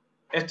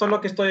 esto es lo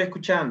que estoy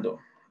escuchando,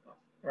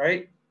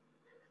 right?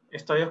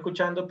 Estoy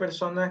escuchando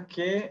personas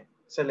que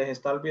se les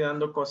está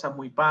olvidando cosas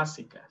muy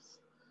básicas,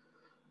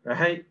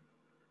 right?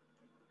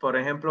 Por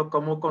ejemplo,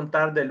 cómo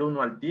contar del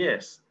 1 al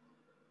 10.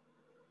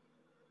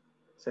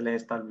 Se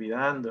les está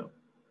olvidando.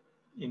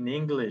 In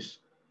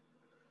English.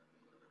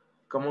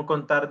 Cómo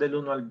contar del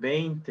 1 al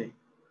 20.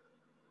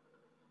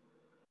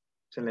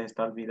 Se les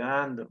está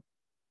olvidando.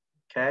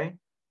 Okay.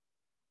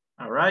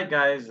 All right,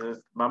 guys.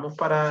 Vamos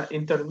para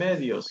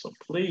intermedios. So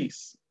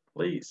please,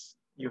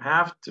 you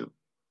have to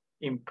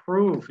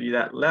improve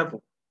that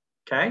level.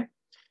 Okay.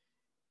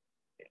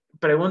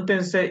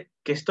 Pregúntense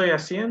qué estoy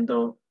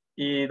haciendo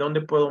y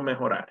dónde puedo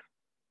mejorar.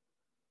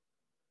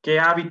 ¿Qué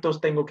hábitos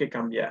tengo que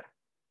cambiar?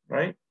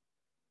 Right?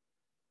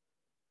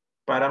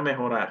 Para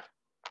mejorar,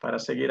 para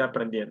seguir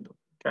aprendiendo.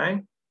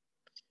 Okay.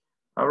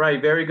 All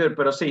right, very good.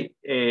 Pero sí,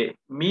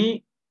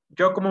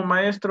 yo como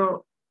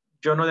maestro,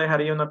 yo no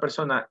dejaría a una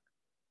persona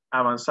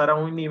avanzar a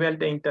un nivel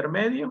de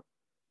intermedio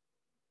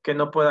que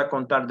no pueda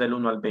contar del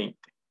 1 al 20.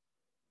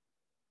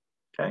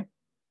 Okay.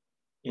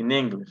 In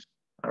English.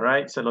 All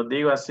right. Se lo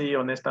digo así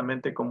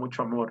honestamente con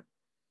mucho amor.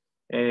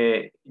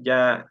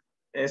 Ya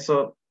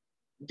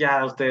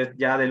ustedes,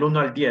 ya del 1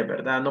 al 10,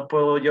 ¿verdad? No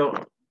puedo yo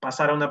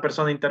pasar a una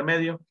persona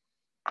intermedio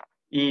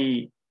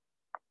y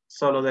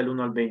solo del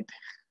 1 al 20,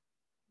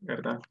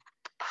 ¿verdad?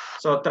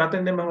 So,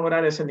 traten de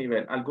mejorar ese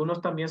nivel.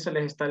 Algunos también se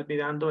les está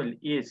olvidando el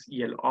is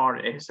y el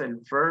are. Es el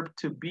verb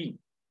to be.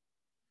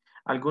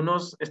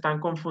 Algunos están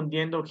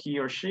confundiendo he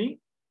or she.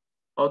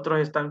 Otros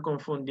están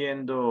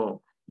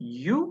confundiendo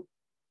you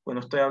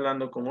cuando estoy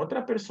hablando con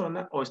otra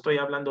persona o estoy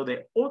hablando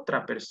de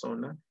otra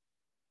persona.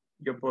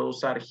 Yo puedo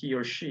usar he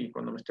or she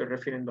cuando me estoy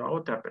refiriendo a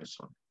otra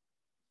persona.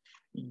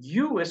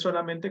 You es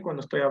solamente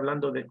cuando estoy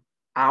hablando de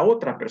a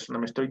otra persona.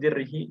 Me estoy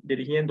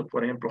dirigiendo,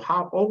 por ejemplo,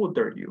 how old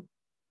are you?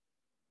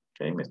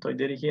 Okay, me estoy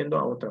dirigiendo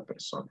a otra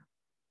persona.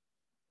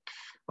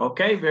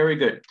 Okay, very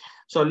good.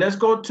 So let's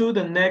go to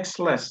the next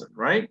lesson,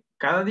 right?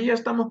 Cada día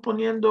estamos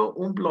poniendo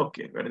un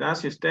bloque, ¿verdad?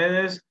 Si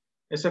ustedes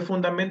ese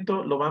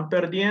fundamento lo van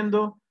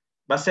perdiendo,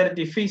 va a ser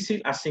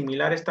difícil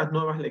asimilar estas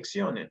nuevas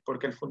lecciones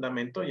porque el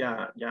fundamento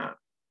ya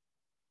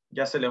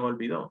se les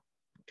olvidó,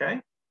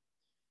 ¿ok?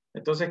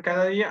 Entonces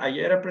cada día,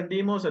 ayer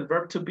aprendimos el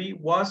verb to be,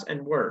 was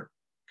and were,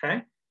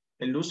 ¿ok?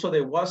 El uso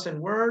de was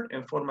and were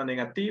en forma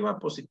negativa,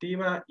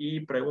 positiva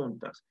y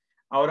preguntas.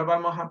 Ahora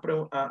vamos a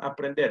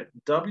aprender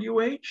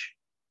WH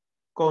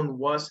con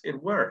was and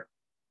were.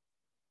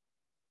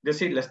 Es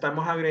decir, le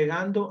estamos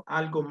agregando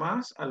algo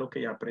más a lo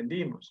que ya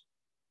aprendimos.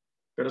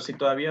 Pero si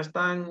todavía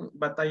están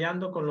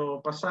batallando con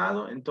lo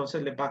pasado,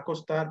 entonces les va a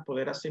costar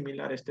poder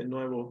asimilar estas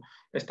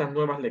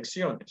nuevas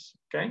lecciones.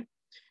 ¿Okay?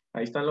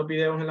 Ahí están los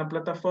videos en la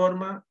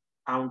plataforma.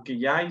 Aunque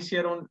ya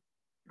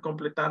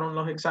completaron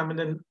los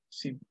exámenes,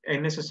 si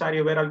es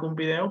necesario ver algún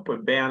video,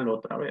 pues véanlo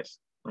otra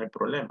vez. No hay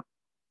problema.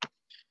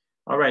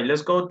 All right,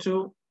 let's go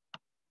to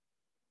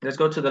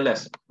the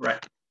lesson.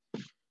 Right.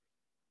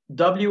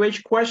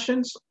 WH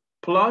questions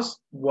plus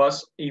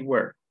was y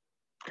were.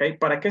 Okay,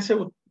 ¿para qué se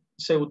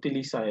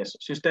utiliza eso?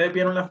 Si ustedes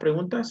vieron las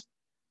preguntas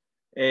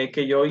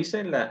que yo hice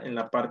en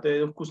la parte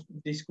de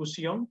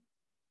discusión,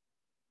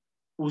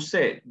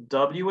 usé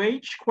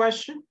WH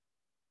question,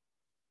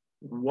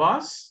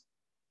 was,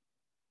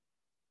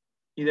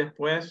 y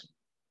después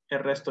el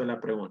resto de la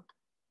pregunta.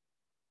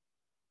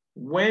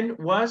 When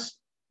was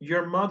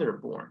your mother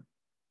born?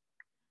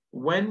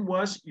 When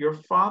was your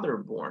father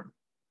born?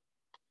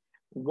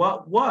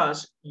 What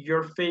was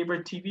your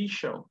favorite TV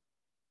show?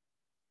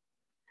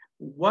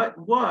 What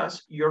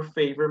was your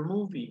favorite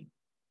movie?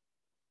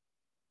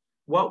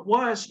 What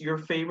was your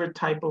favorite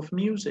type of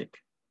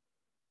music?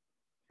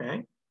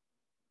 Okay.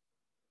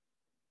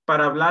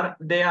 Para hablar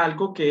de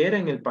algo que era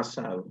en el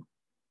pasado,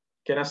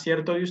 que era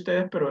cierto de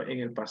ustedes, pero en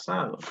el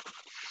pasado.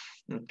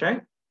 Okay.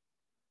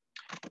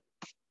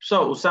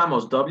 So,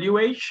 usamos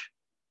WH,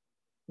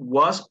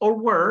 was or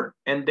were,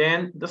 and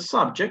then the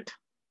subject.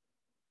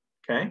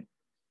 Okay.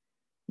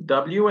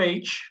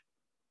 WH,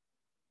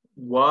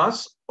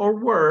 was or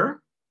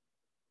were,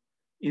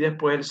 y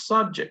después el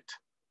subject.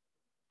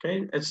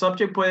 Okay. El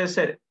subject puede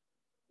ser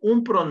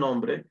un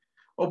pronombre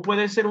o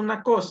puede ser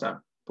una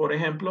cosa. Por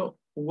ejemplo,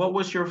 what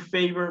was your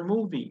favorite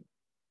movie?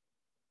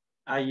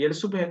 Ahí el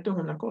sujeto es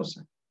una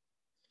cosa.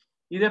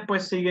 Y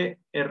después sigue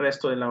el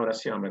resto de la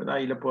oración, ¿verdad?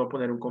 Ahí le puedo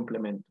poner un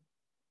complemento.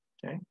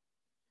 Okay.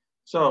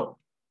 So,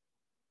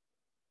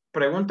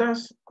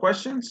 ¿preguntas?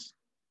 ¿Questions?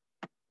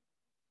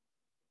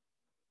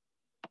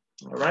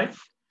 All right.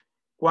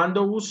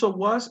 Cuando uso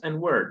was and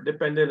were,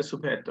 depende del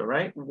sujeto,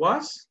 right?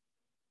 Was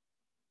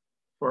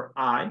for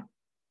I,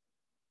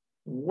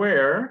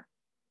 were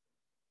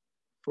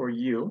for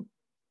you,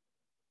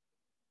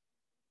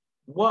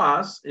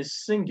 was is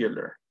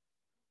singular.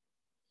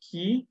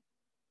 He,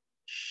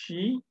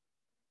 she,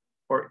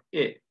 or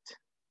it.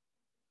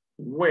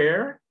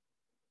 Where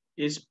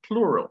is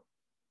plural.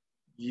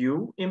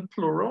 You in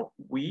plural,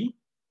 we,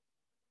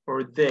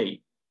 or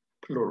they,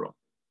 plural.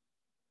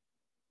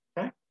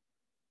 Okay.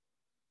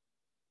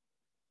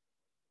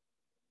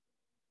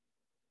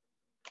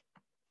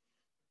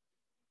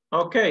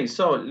 Okay,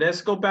 so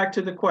let's go back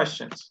to the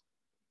questions.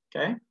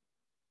 Okay.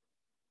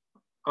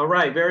 All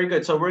right, very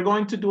good. So we're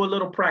going to do a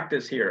little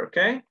practice here,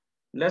 okay?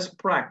 Let's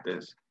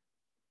practice.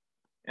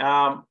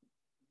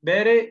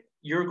 Bere,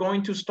 you're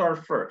going to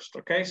start first,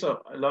 okay?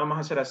 So lo vamos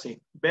a hacer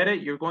así.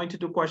 Bere, you're going to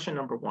do question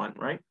number 1,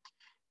 right?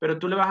 Pero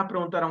tú le vas a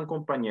preguntar a un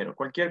compañero,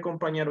 cualquier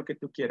compañero que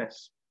tú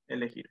quieras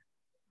elegir,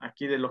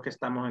 aquí de los que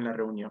estamos en la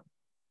reunión,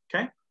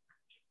 okay?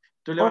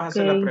 Tú le vas a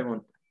hacer la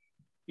pregunta.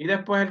 Y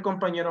después el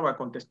compañero va a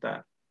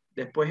contestar.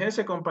 Después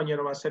ese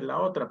compañero va a hacer la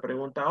otra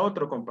pregunta a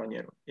otro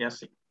compañero. Y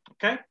así,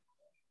 okay?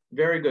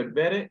 Very good.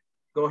 Bere,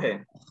 go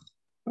ahead.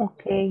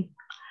 Okay.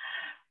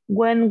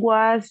 When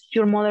was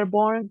your mother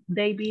born,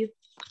 David?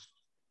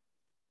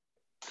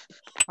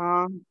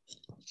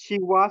 She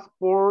was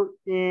born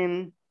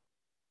in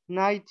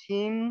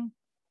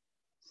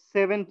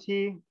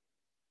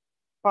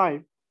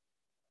 1975.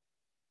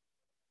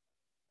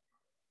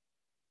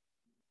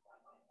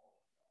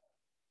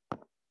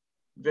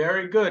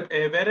 Very good.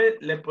 Bere,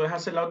 ¿le puedes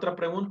hacer la otra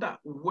pregunta?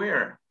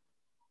 Where?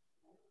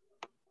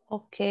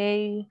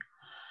 Okay.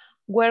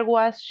 Where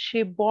was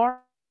she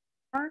born?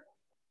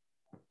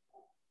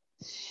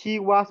 She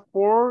was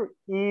born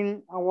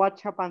in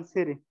Ahuachapan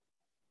City.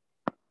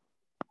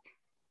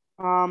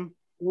 When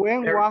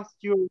was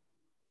your...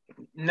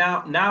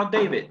 Now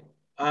David,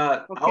 okay.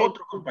 A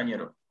otro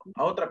compañero,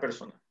 a otra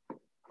persona.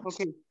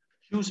 Okay.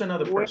 Choose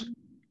another person.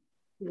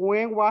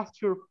 When was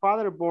your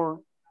father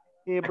born,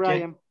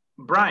 Brian?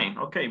 Brian.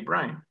 Okay,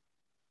 Brian.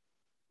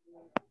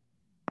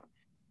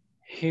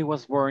 He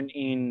was born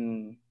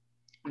in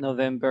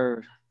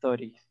November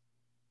 30th.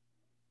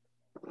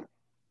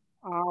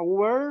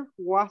 Where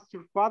was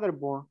your father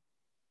born?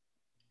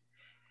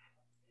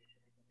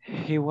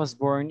 He was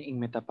born in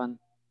Metapan.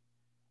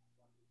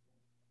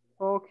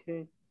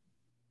 Okay.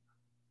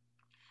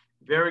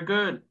 Very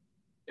good.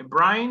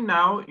 Brian,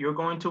 now you're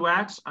going to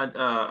ask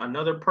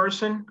another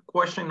person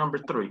question number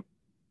 3.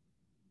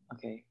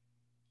 Okay.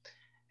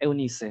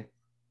 Eunice,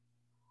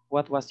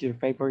 what was your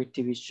favorite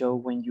TV show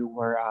when you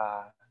were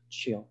a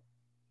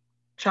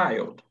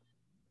Child.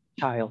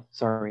 Child,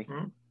 sorry.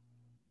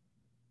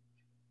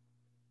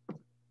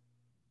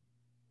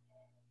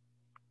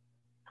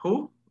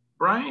 Who?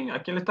 Brian,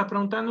 ¿a quién le estás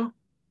preguntando?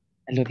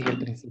 Lo dije al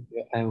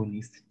principio, a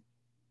Eunice.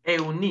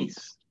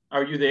 Eunice.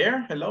 Are you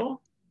there? Hello?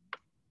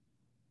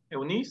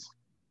 Eunice?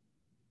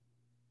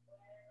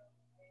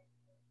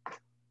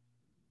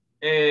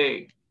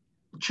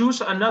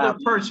 Choose another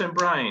person,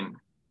 Brian.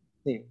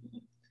 Sí.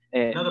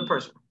 Another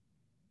person.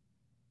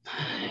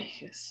 Ay,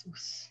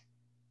 Jesús.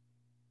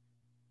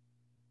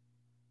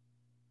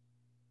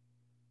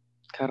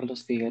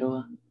 Carlos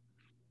Figueroa.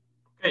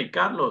 Okay,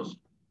 Carlos.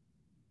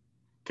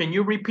 Can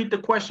you repeat the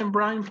question,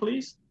 Brian,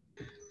 please?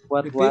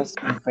 What was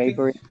your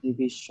favorite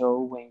TV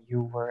show when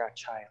you were a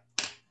child?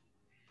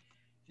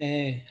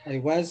 I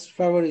was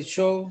favorite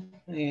show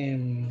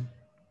Chavo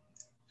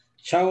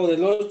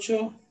del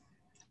Ocho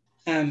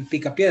and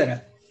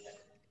Picapiedra.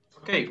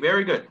 Okay,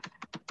 very good.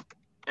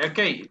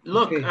 Okay,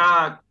 look,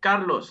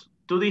 Carlos,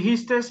 tú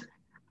dijiste,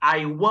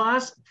 I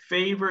was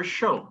favorite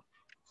show.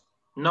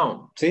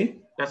 No,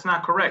 ¿Sí? That's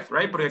not correct,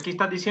 right? Porque aquí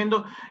estás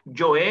diciendo,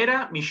 yo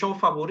era mi show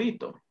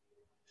favorito.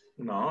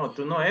 No,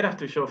 tú no eras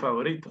tu show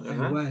favorito,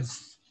 ¿verdad? I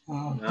was.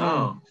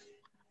 No.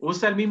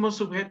 Usa el mismo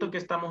sujeto que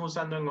estamos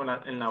usando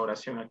en la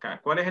oración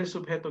acá. ¿Cuál es el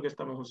sujeto que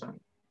estamos usando?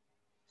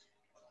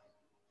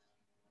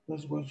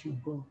 That's what you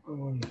broke.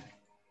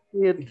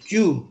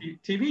 You.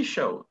 TV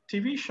show.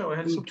 TV show es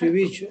el sujeto.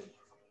 TV show.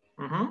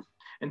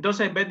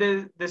 Entonces, en vez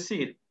de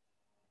decir,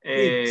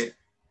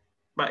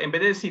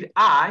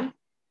 I,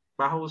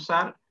 vas a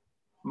usar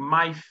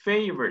my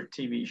favorite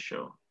TV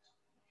show.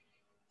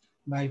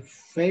 My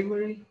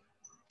favorite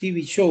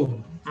TV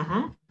show.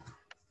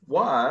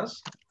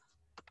 Was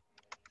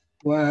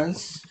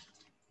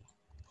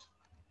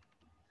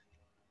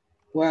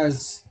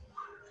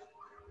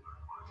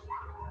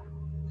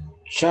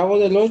Chavo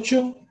del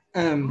Ocho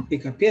and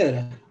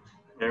Picapiedra.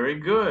 Very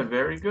good,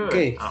 very good.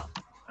 Okay.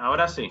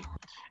 Ahora sí.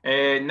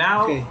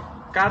 Now,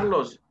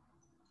 Carlos,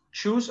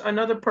 choose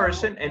another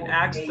person and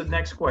ask the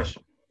next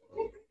question.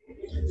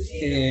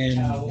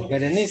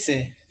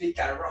 Berenice,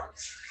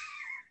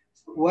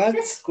 what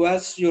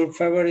was your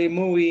favorite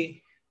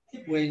movie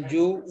when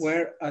you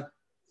were a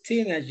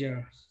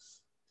teenager?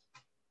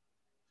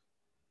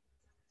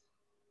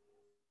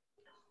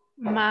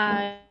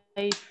 My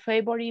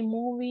favorite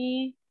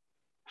movie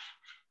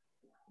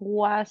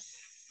was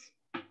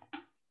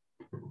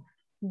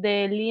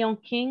The Lion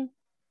King.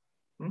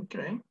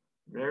 Okay,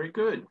 very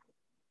good.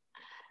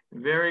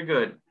 Very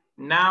good.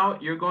 Now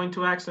you're going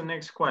to ask the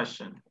next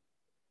question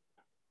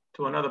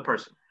to another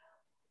person.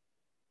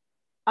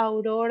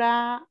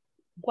 Aurora,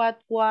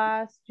 what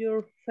was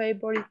your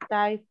favorite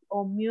type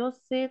of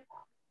music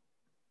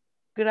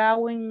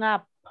growing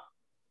up?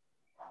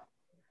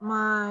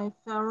 My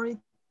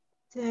favorite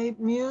type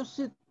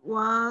music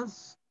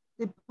was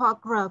the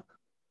pop rock.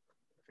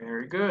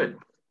 Very good.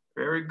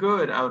 Very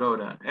good,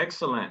 Aurora.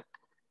 Excellent.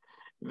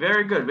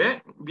 Very good.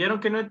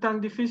 ¿Vieron que no es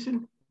tan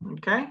difícil?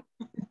 Okay.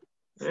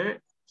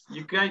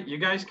 You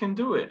guys can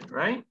do it,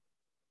 right?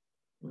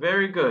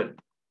 Very good.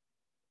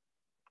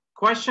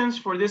 Questions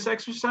for this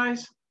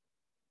exercise?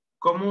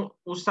 ¿Cómo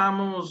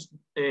usamos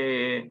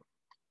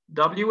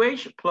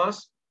WH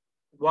plus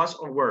was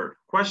or were?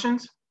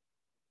 Questions?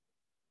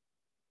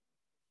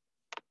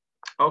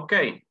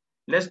 Okay,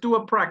 let's do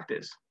a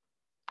practice.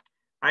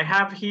 I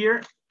have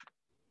here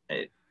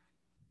a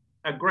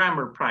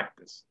grammar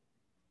practice.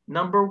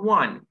 Number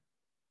 1,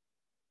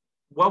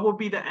 what will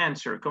be the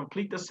answer?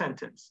 Complete the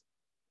sentence.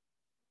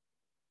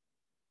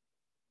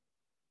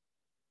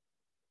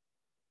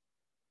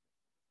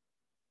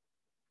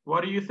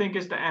 What do you think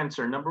is the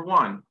answer? Number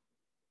 1.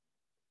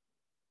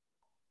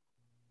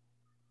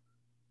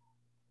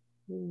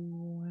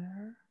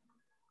 Where?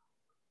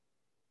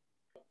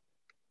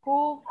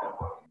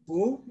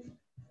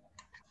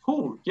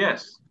 Who?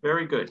 Yes,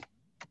 very good.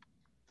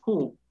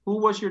 Who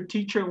was your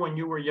teacher when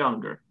you were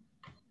younger?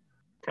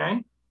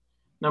 Okay.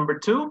 Number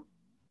 2.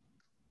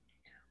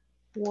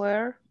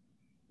 Where?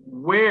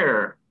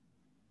 Where,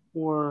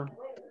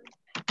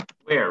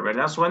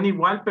 ¿verdad? Suena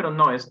igual, pero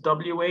no, es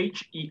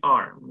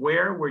W-H-E-R.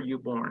 Where were you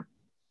born?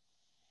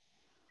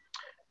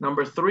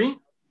 Number 3.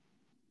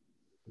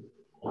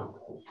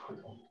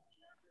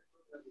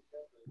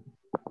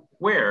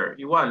 Where,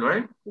 igual,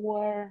 right?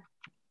 Where?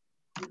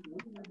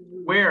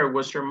 Where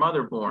was your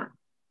mother born?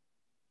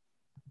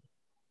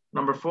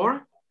 Number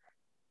 4.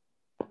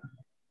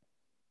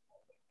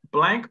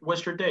 Blank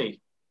was your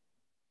day.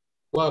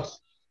 Was.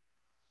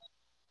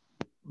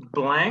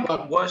 Blank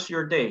was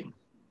your day.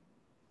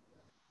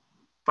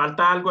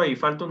 Falta algo ahí,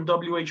 falta un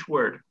WH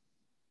word.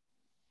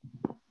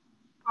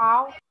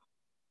 How?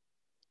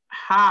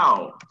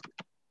 How?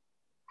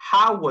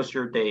 How was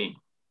your day?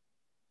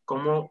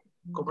 ¿Cómo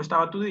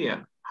estaba tu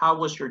día? How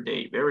was your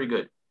day? Very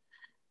good.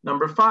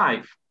 Number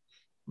 5.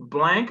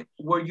 Blank,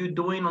 were you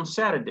doing on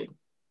Saturday?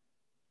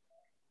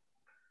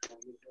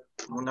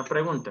 Una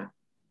pregunta.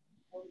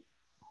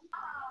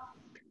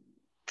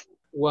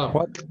 Wow.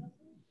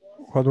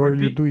 What were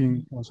you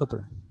doing on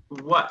Saturday?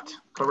 What?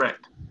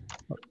 Correct.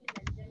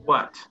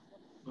 What?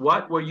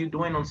 What were you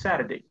doing on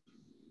Saturday?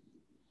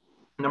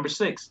 Number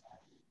 6.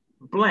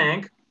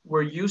 Blank,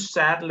 were you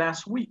sad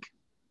last week?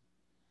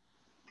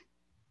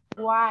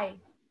 Why?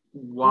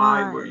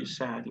 Why were you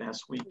sad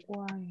last week?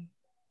 Why?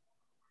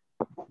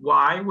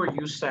 Why were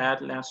you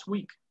sad last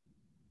week?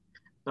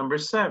 Number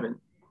 7.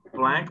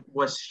 Blank,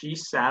 was she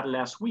sad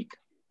last week?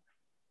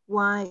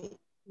 Why?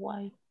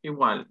 Why?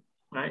 Igual,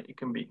 right? It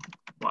can be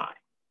why.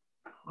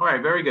 All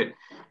right, very good.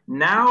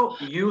 Now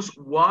use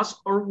was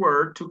or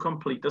were to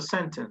complete the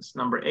sentence.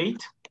 Number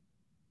 8.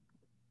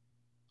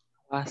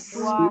 Was.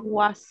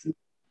 Was.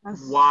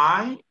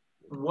 Why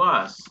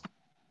was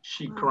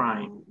she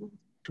crying?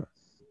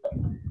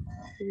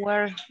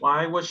 Where.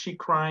 Why was she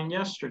crying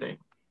yesterday?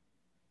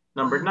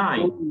 Number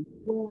 9.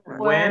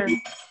 Where.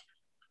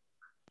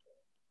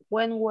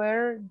 When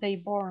were they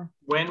born?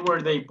 When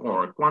were they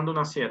born? ¿Cuándo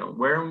nacieron?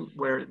 Where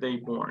were they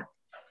born?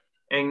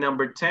 And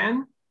number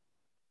 10.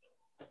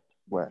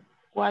 What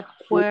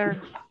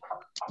were?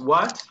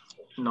 What?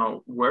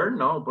 No, where?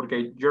 No,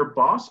 porque your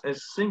boss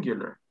is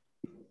singular.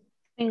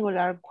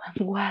 Singular.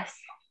 Was.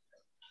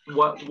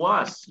 What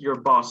was your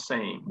boss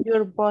saying?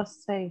 Your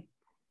boss say.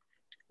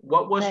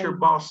 What was your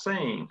boss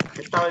saying?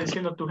 ¿Qué estaba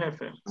diciendo tu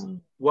jefe?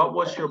 What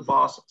was your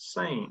boss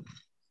saying?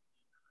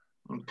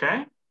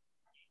 Okay.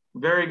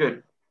 Very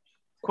good.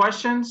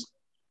 Questions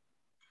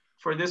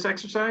for this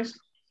exercise?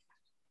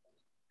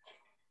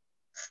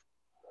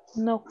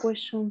 No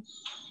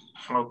questions.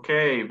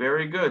 Okay,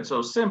 very good.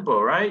 So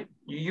simple, right?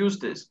 You use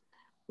this.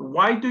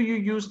 Why do you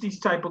use these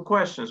type of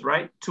questions,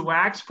 right? To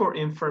ask for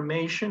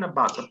information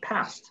about the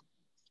past,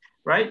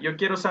 right? Yo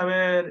quiero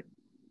saber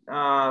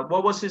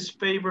what was his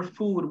favorite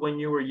food when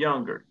you were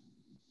younger?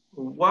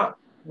 What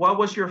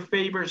was your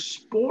favorite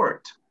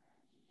sport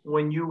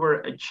when you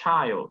were a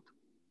child?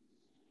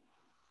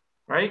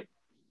 Right?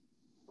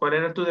 ¿Cuál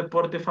era tu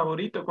deporte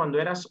favorito cuando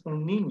eras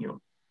un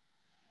niño?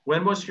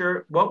 What was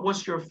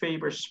your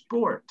favorite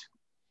sport?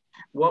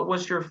 What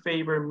was your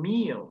favorite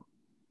meal?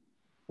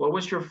 What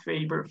was your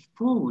favorite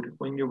food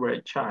when you were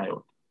a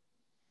child?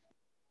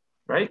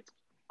 Right?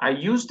 I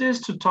use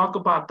this to talk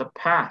about the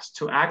past,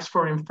 to ask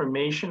for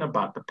information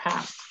about the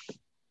past.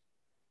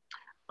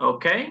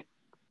 Okay?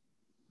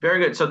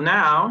 Very good. So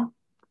now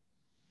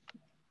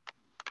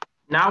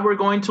we're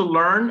going to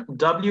learn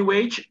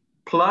WH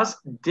plus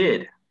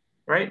did.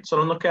 Right?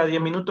 Solo nos queda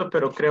 10 minutos,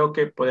 pero creo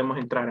que podemos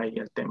entrar ahí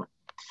al tema.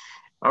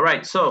 All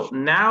right, so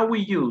now we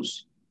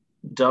use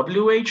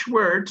WH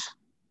words,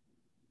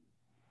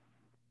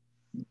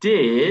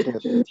 did.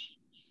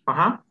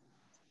 Ajá.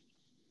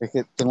 Es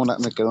que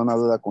me quedó una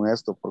duda con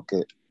esto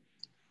porque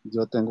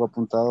yo tengo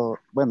apuntado,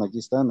 bueno, aquí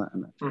está,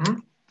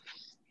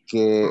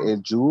 que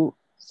el you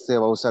se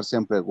va a usar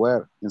siempre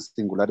were en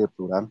singular y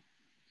plural.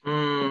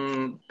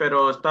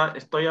 Pero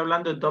estoy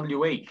hablando de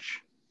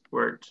WH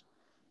words.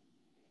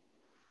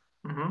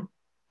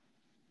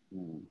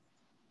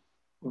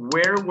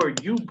 Where were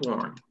you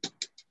born?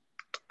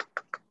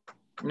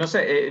 No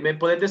sé, ¿me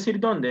puedes decir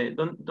dónde?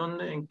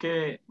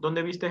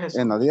 ¿Dónde viste eso?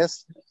 En la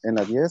 10. En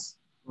la 10.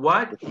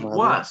 What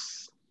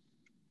was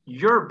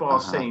your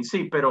boss saying?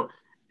 Sí, pero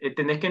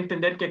tenés que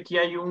entender que aquí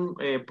hay un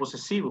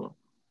posesivo.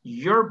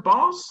 Your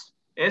boss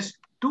es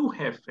tu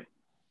jefe.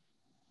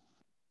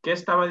 ¿Qué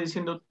estaba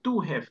diciendo tu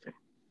jefe?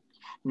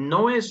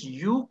 No es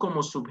you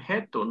como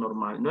sujeto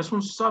normal, no es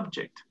un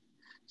subject,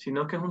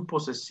 sino que es un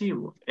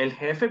posesivo. El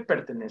jefe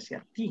pertenece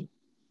a ti.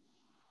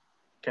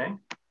 ¿Ok?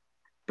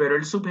 Pero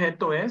el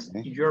sujeto es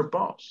your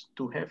boss,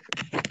 tu jefe.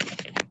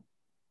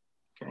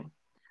 Okay.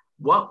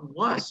 What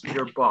was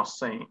your boss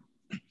saying?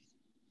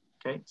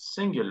 Okay,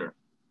 singular.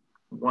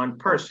 One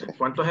person.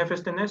 ¿Cuántos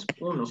jefes tenés?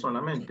 Uno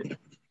solamente.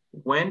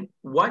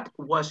 What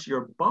was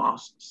your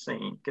boss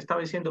saying? ¿Qué estaba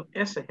diciendo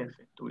ese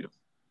jefe tuyo?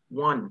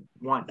 One.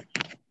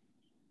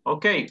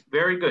 Okay,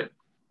 very good.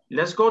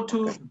 Let's go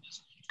to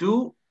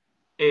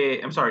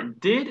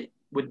did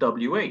with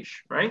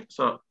WH, right?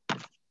 So,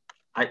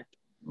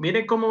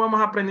 miren cómo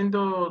vamos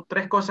aprendiendo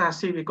 3 cosas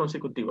así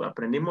consecutivas.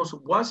 Aprendimos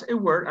was a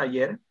word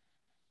ayer.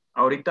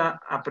 Ahorita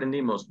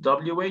aprendimos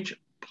WH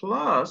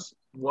plus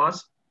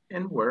was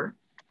and were.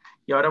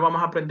 Y ahora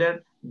vamos a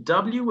aprender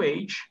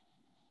WH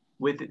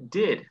with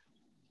did.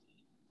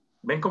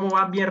 ¿Ven cómo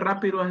van bien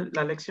rápido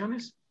las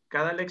lecciones?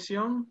 Cada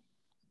lección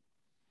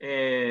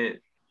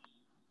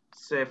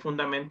se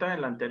fundamenta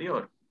en la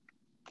anterior.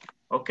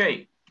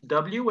 Ok.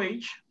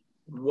 WH,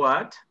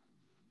 what,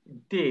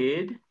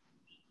 did,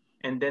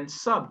 and then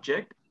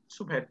subject,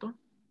 sujeto,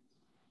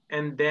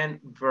 and then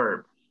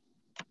verb.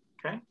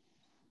 Okay.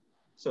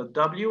 So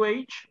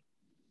WH,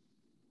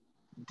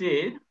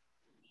 did,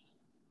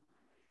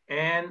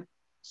 and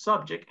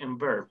subject and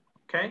verb,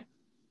 okay?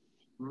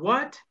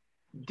 What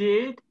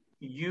did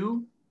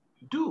you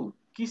do?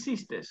 ¿Qué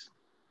hiciste?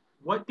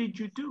 What did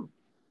you do?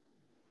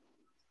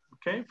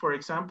 Okay, for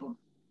example,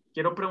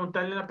 quiero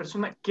preguntarle a la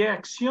persona qué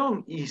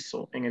acción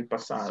hizo en el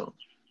pasado.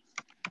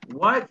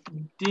 What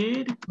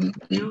did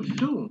you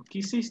do?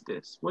 ¿Qué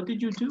hiciste? What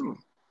did you do?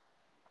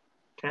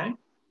 Okay.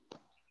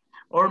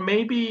 Or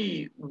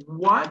maybe,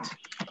 what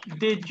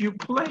did you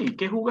play?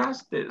 ¿Qué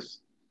jugaste?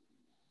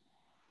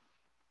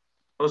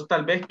 O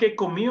tal vez, ¿qué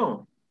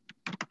comió?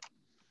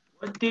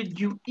 What did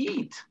you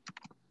eat?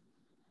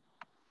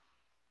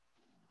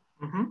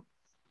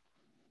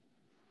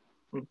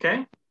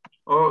 Okay.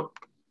 O,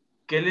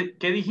 ¿qué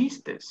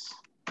dijiste?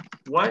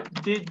 What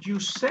did you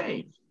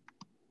say?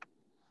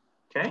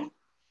 Okay.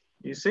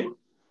 You see?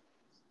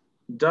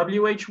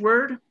 WH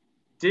word,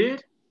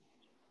 did,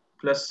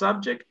 plus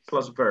subject,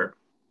 plus verb.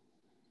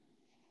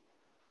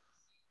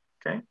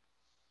 Okay.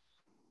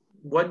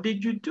 What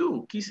did you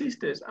do? ¿Qué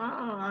hiciste?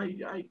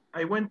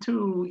 I went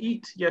to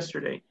eat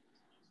yesterday.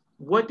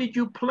 What did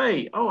you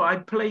play? Oh, I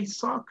played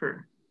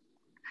soccer.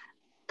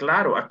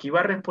 Claro, aquí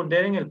va a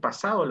responder en el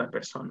pasado la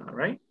persona,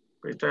 right?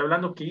 Pues estoy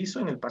hablando qué hizo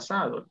en el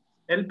pasado.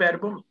 El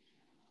verbo,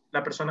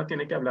 la persona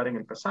tiene que hablar en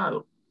el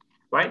pasado,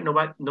 right? No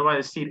va a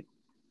decir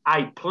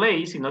I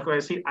play, sino que va a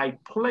decir I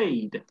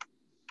played.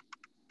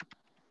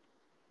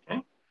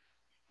 Okay?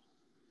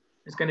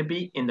 It's going to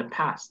be in the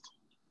past.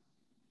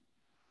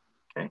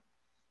 Okay?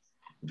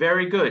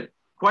 Very good.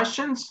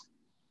 Questions?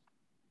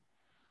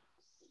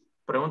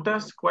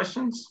 Preguntas?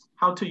 Questions?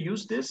 How to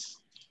use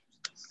this?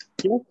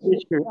 Yes,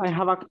 teacher, I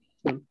have a question.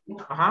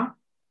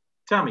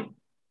 Tell me.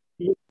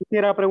 Yo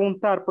quisiera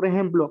preguntar, por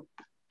ejemplo,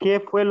 ¿qué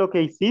fue lo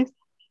que hiciste?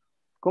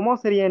 ¿Cómo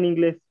sería en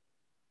inglés?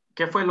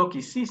 ¿Qué fue lo que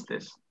hiciste?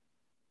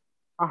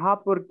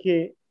 Ajá,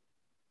 porque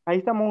ahí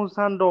estamos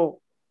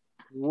usando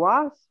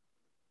was.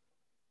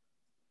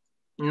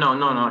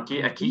 No.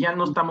 Aquí ya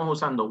no estamos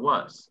usando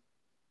was.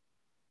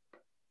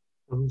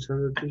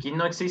 Aquí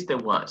no existe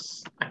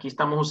was. Aquí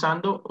estamos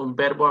usando un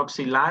verbo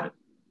auxiliar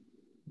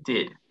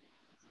did.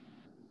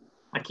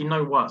 Aquí no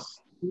hay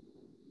was.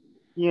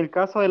 Y en el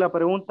caso de la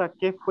pregunta,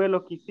 ¿qué fue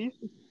lo que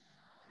hiciste?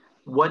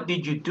 What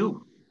did you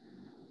do?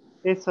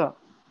 Esa.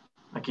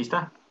 Aquí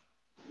está.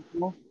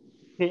 No.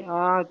 Okay.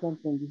 Ya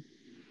entendí.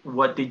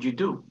 What did you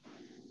do?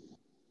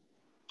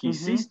 ¿Qué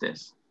hiciste?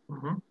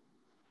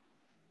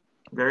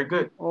 Very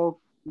good.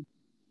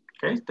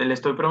 Okay. Te le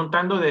estoy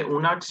preguntando de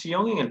una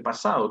acción en el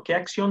pasado. ¿Qué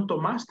acción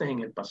tomaste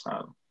en el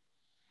pasado?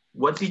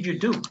 What did you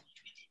do?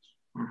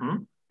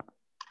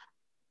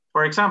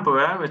 Por ejemplo,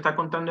 ¿verdad? Me está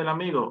contando el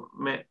amigo,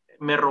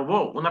 me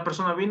robó. Una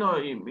persona vino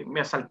y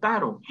me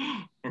asaltaron.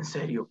 En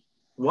serio.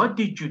 What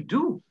did you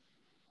do?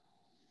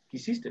 ¿Qué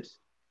hiciste?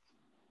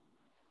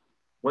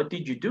 What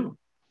did you do?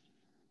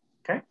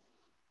 Okay.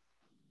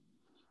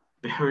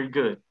 Very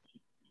good.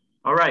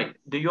 All right.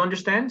 Do you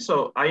understand?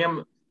 So I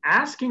am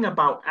asking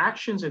about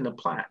actions in the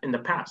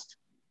past.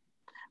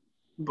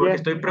 Porque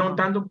estoy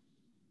preguntando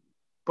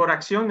por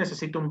acción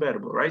necesito un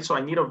verbo, right? So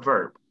I need a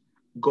verb.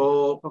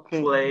 Go,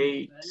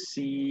 play,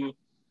 see,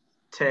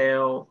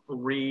 tell,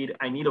 read.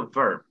 I need a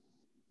verb.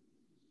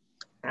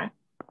 Okay.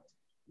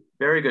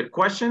 Very good.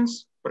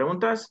 Questions?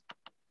 Preguntas?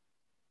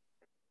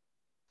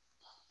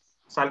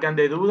 Salgan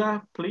de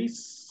duda,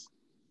 please.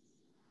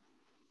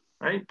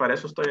 Right? Para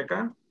eso estoy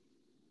acá.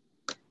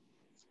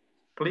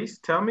 Please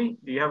tell me,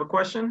 do you have a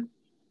question?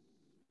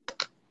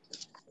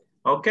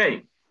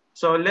 Okay,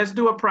 so let's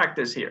do a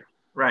practice here,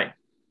 right?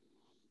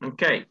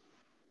 Okay.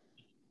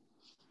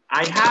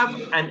 I have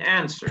an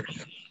answer,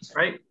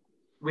 right?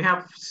 We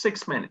have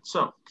 6 minutes.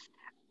 So,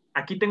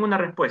 aquí tengo una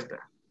respuesta.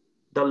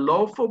 The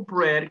loaf of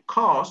bread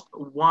cost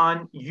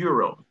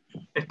 €1.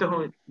 Esto es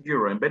un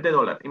euro en vez de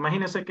dólar.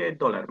 Imagínense que es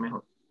dólar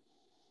mejor.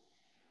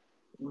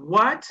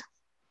 What?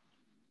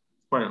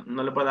 Bueno,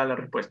 no le puedo dar la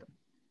respuesta.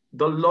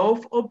 The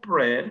loaf of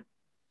bread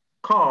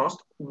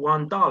cost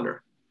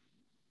 $1.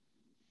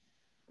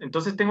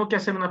 Entonces tengo que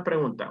hacer una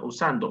pregunta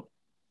usando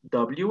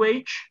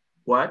WH,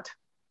 what,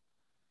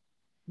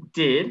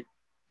 did,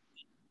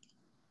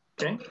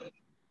 okay?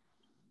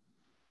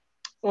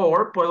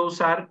 Or puedo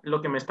usar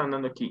lo que me están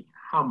dando aquí,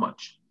 how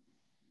much.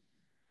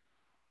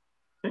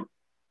 ¿Sí?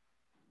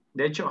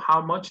 De hecho,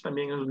 how much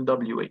también es un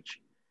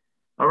WH.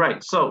 All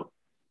right, so,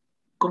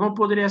 ¿cómo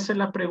podría ser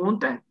la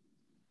pregunta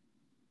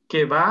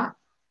que va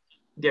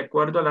de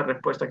acuerdo a la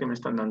respuesta que me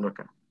están dando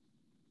acá?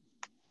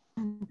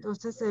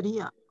 Entonces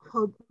sería,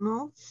 how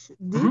much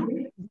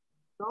did the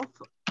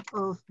loaf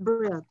of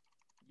bread?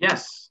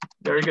 Yes,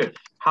 very good.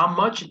 How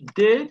much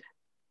did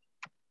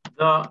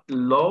the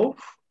loaf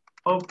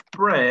of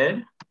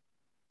bread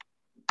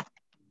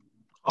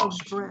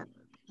cost?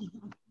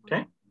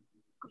 Okay.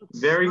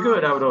 Very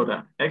good,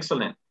 Aurora.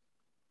 Excellent.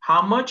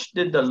 How much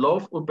did the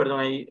loaf, perdón,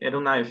 ahí era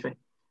una F.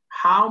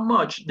 How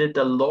much did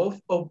the loaf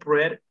of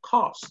bread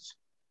cost?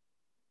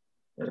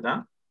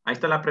 ¿Verdad? Ahí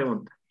está la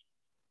pregunta.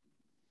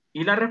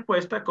 Y la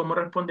respuesta, ¿cómo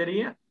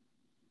respondería?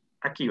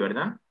 Aquí,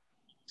 ¿verdad?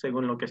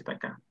 Según lo que está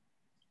acá.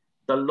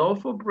 The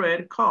loaf of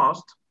bread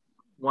cost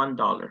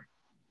 $1.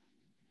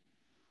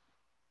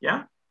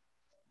 Yeah?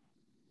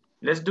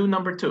 Let's do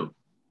number 2.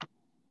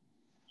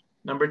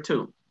 Number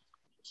 2.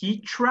 He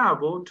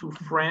traveled to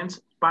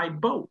France by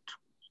boat.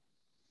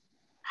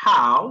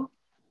 How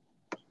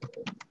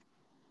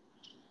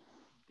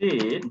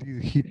did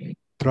he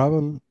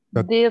travel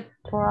Did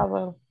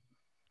travel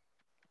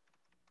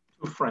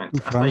to France?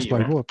 to France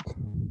by boat?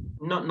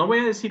 No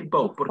voy a decir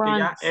boat porque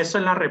ya esa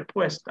es la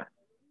respuesta.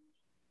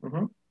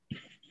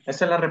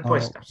 Esa es la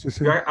respuesta. Sí,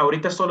 sí. Yo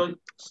ahorita solo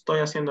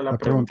estoy haciendo la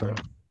pregunta.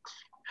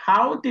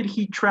 How did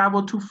he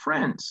travel to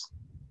France?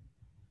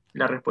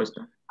 La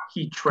respuesta.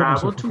 He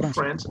traveled to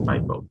France by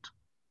boat.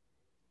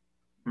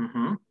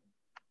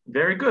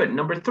 Very good.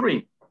 Number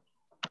 3.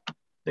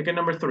 Look at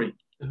number 3.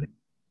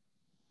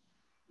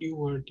 You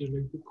were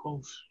delayed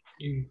because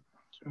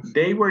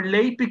they were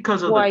late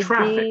because of the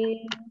traffic.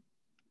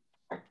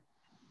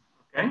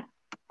 Okay.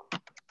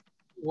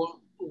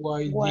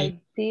 Why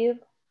did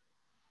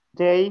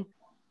they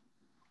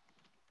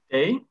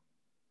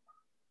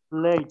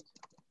late?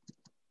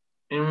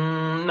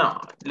 No,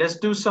 let's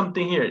do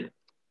something here.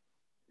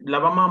 La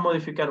vamos a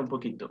modificar un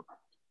poquito.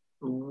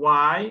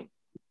 Why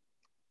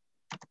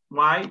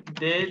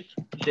did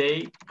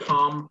they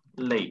come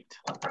late?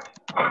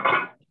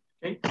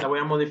 Okay, la voy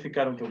a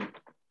modificar un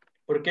poquito.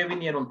 ¿Por qué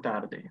vinieron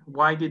tarde?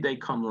 Why did they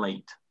come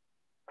late?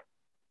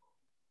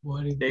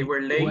 They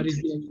were late. Why did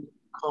they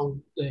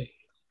come late?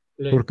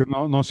 Porque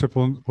no se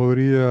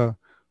podría.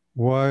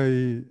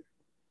 Why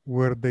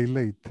were they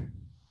late?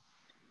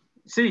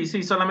 Sí,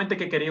 solamente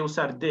que quería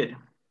usar did.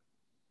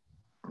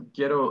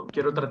 Quiero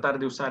tratar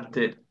de usar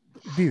did.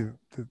 Did,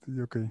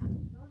 okay.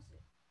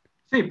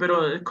 Sí,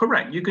 pero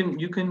correct. You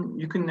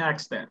can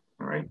ask that,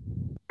 all right?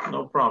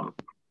 No problem.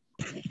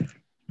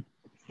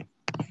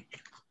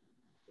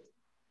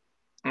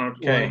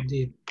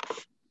 Okay.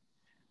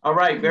 All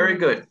right, very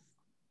good.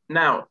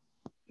 Now,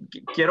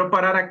 quiero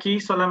parar aquí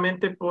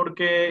solamente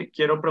porque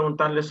quiero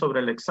preguntarle sobre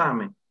el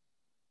examen.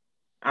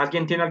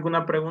 ¿Alguien tiene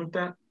alguna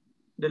pregunta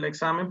del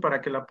examen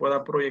para que la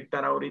pueda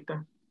proyectar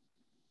ahorita?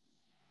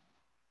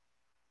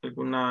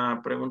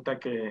 ¿Alguna pregunta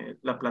que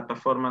la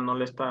plataforma no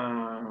le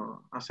está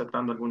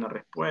aceptando alguna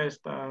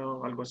respuesta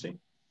o algo así?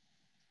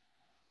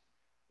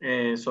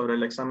 Sobre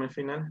el examen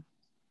final.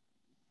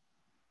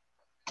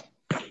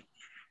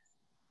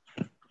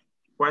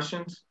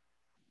 Questions?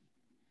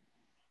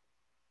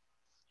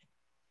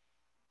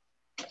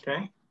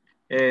 Okay.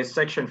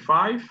 Section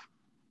 5.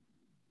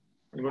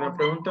 ¿Alguna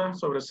pregunta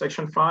sobre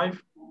Section 5?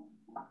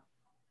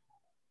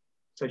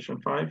 Section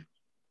 5.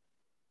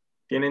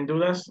 ¿Tienen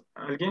dudas?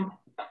 ¿Alguien?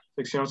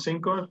 Sección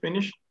 5,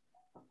 finish.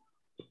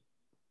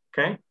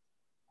 Okay.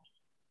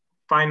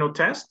 Final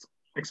test,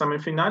 examen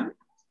final.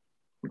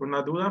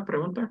 ¿Alguna duda,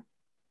 pregunta?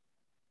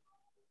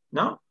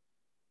 No?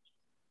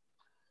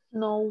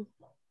 no?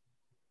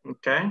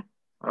 Okay.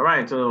 All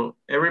right, so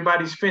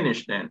everybody's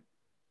finished then.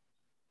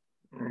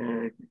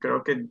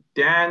 Creo que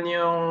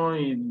Daniel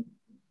y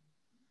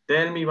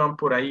Delmi van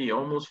por ahí,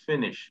 almost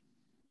finished.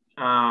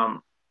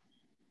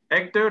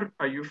 Hector,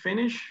 are you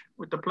finished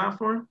with the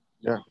platform?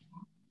 Yeah,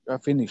 I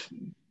finished.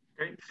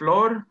 Okay.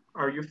 Flor,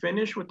 are you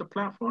finished with the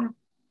platform?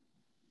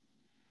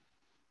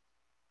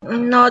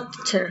 No,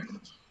 teacher.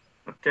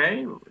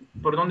 Okay.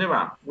 ¿Por dónde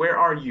va? Where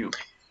are you?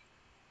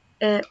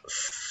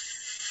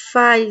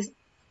 5.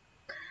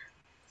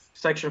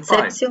 Section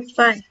 5. Section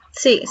 5.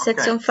 Sí, okay.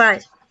 Section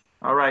 5.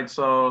 All right,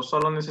 so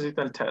solo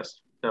necesita el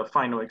test, the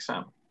final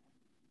exam.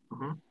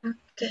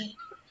 Okay.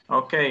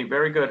 Okay,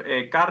 very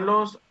good.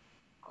 Carlos,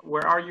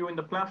 where are you in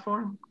the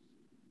platform?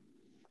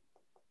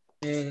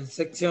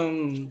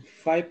 Section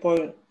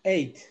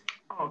 5.8.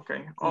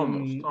 Okay,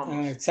 almost.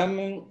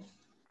 Examen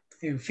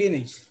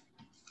finish.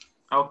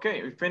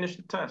 Okay, we finished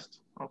the test.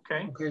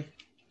 Okay. Okay.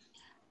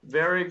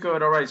 Very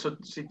good. All right, so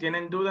si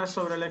tienen dudas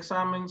sobre el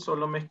examen,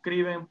 solo me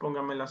escriben,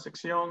 pónganme la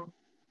sección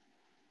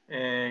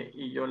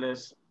y yo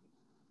les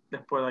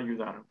puedo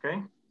ayudar,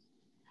 okay?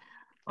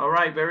 All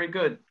right, very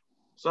good.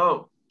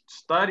 So,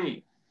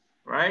 study,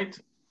 right?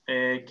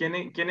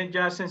 ¿Quiénes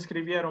ya se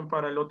inscribieron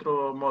para el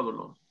otro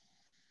módulo?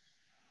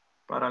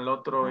 Para el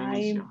otro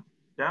inicio.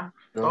 ¿Ya?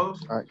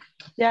 ¿Todos?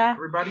 Ya.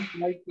 Everybody?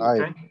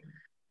 Okay.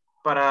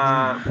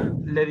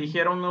 ¿Le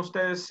dijeron a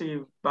ustedes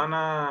si van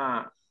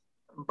a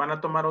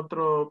tomar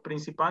otro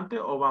principiante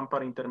o van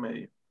para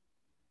intermedio?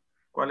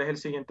 ¿Cuál es el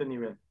siguiente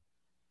nivel?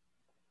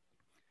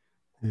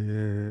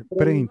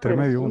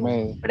 Pre-intermedio.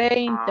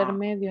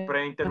 Pre-intermedio.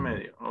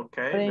 Pre-intermedio.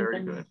 Okay,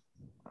 very good.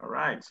 All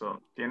right,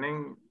 so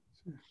tienen...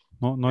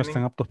 No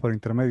están aptos para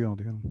intermedio, nos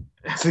dijeron.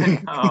 Sí,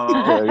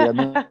 todavía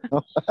no.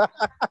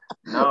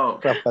 No.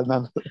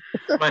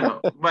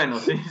 Bueno,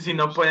 si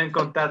no pueden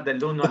contar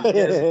del 1 al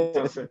 10,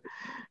 entonces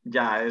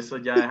ya, eso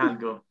ya es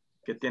algo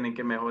que tienen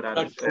que mejorar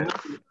ustedes.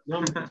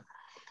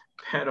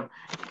 Pero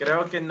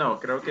creo que no,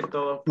 creo que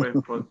todos pues,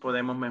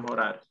 podemos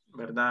mejorar,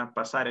 ¿verdad?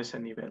 Pasar ese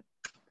nivel.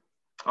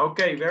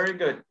 Okay, very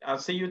good. I'll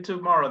see you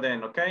tomorrow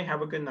then, okay?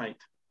 Have a good night.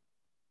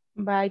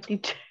 Bye,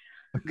 teacher.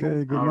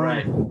 Okay, good All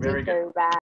night. right, very good. Bye.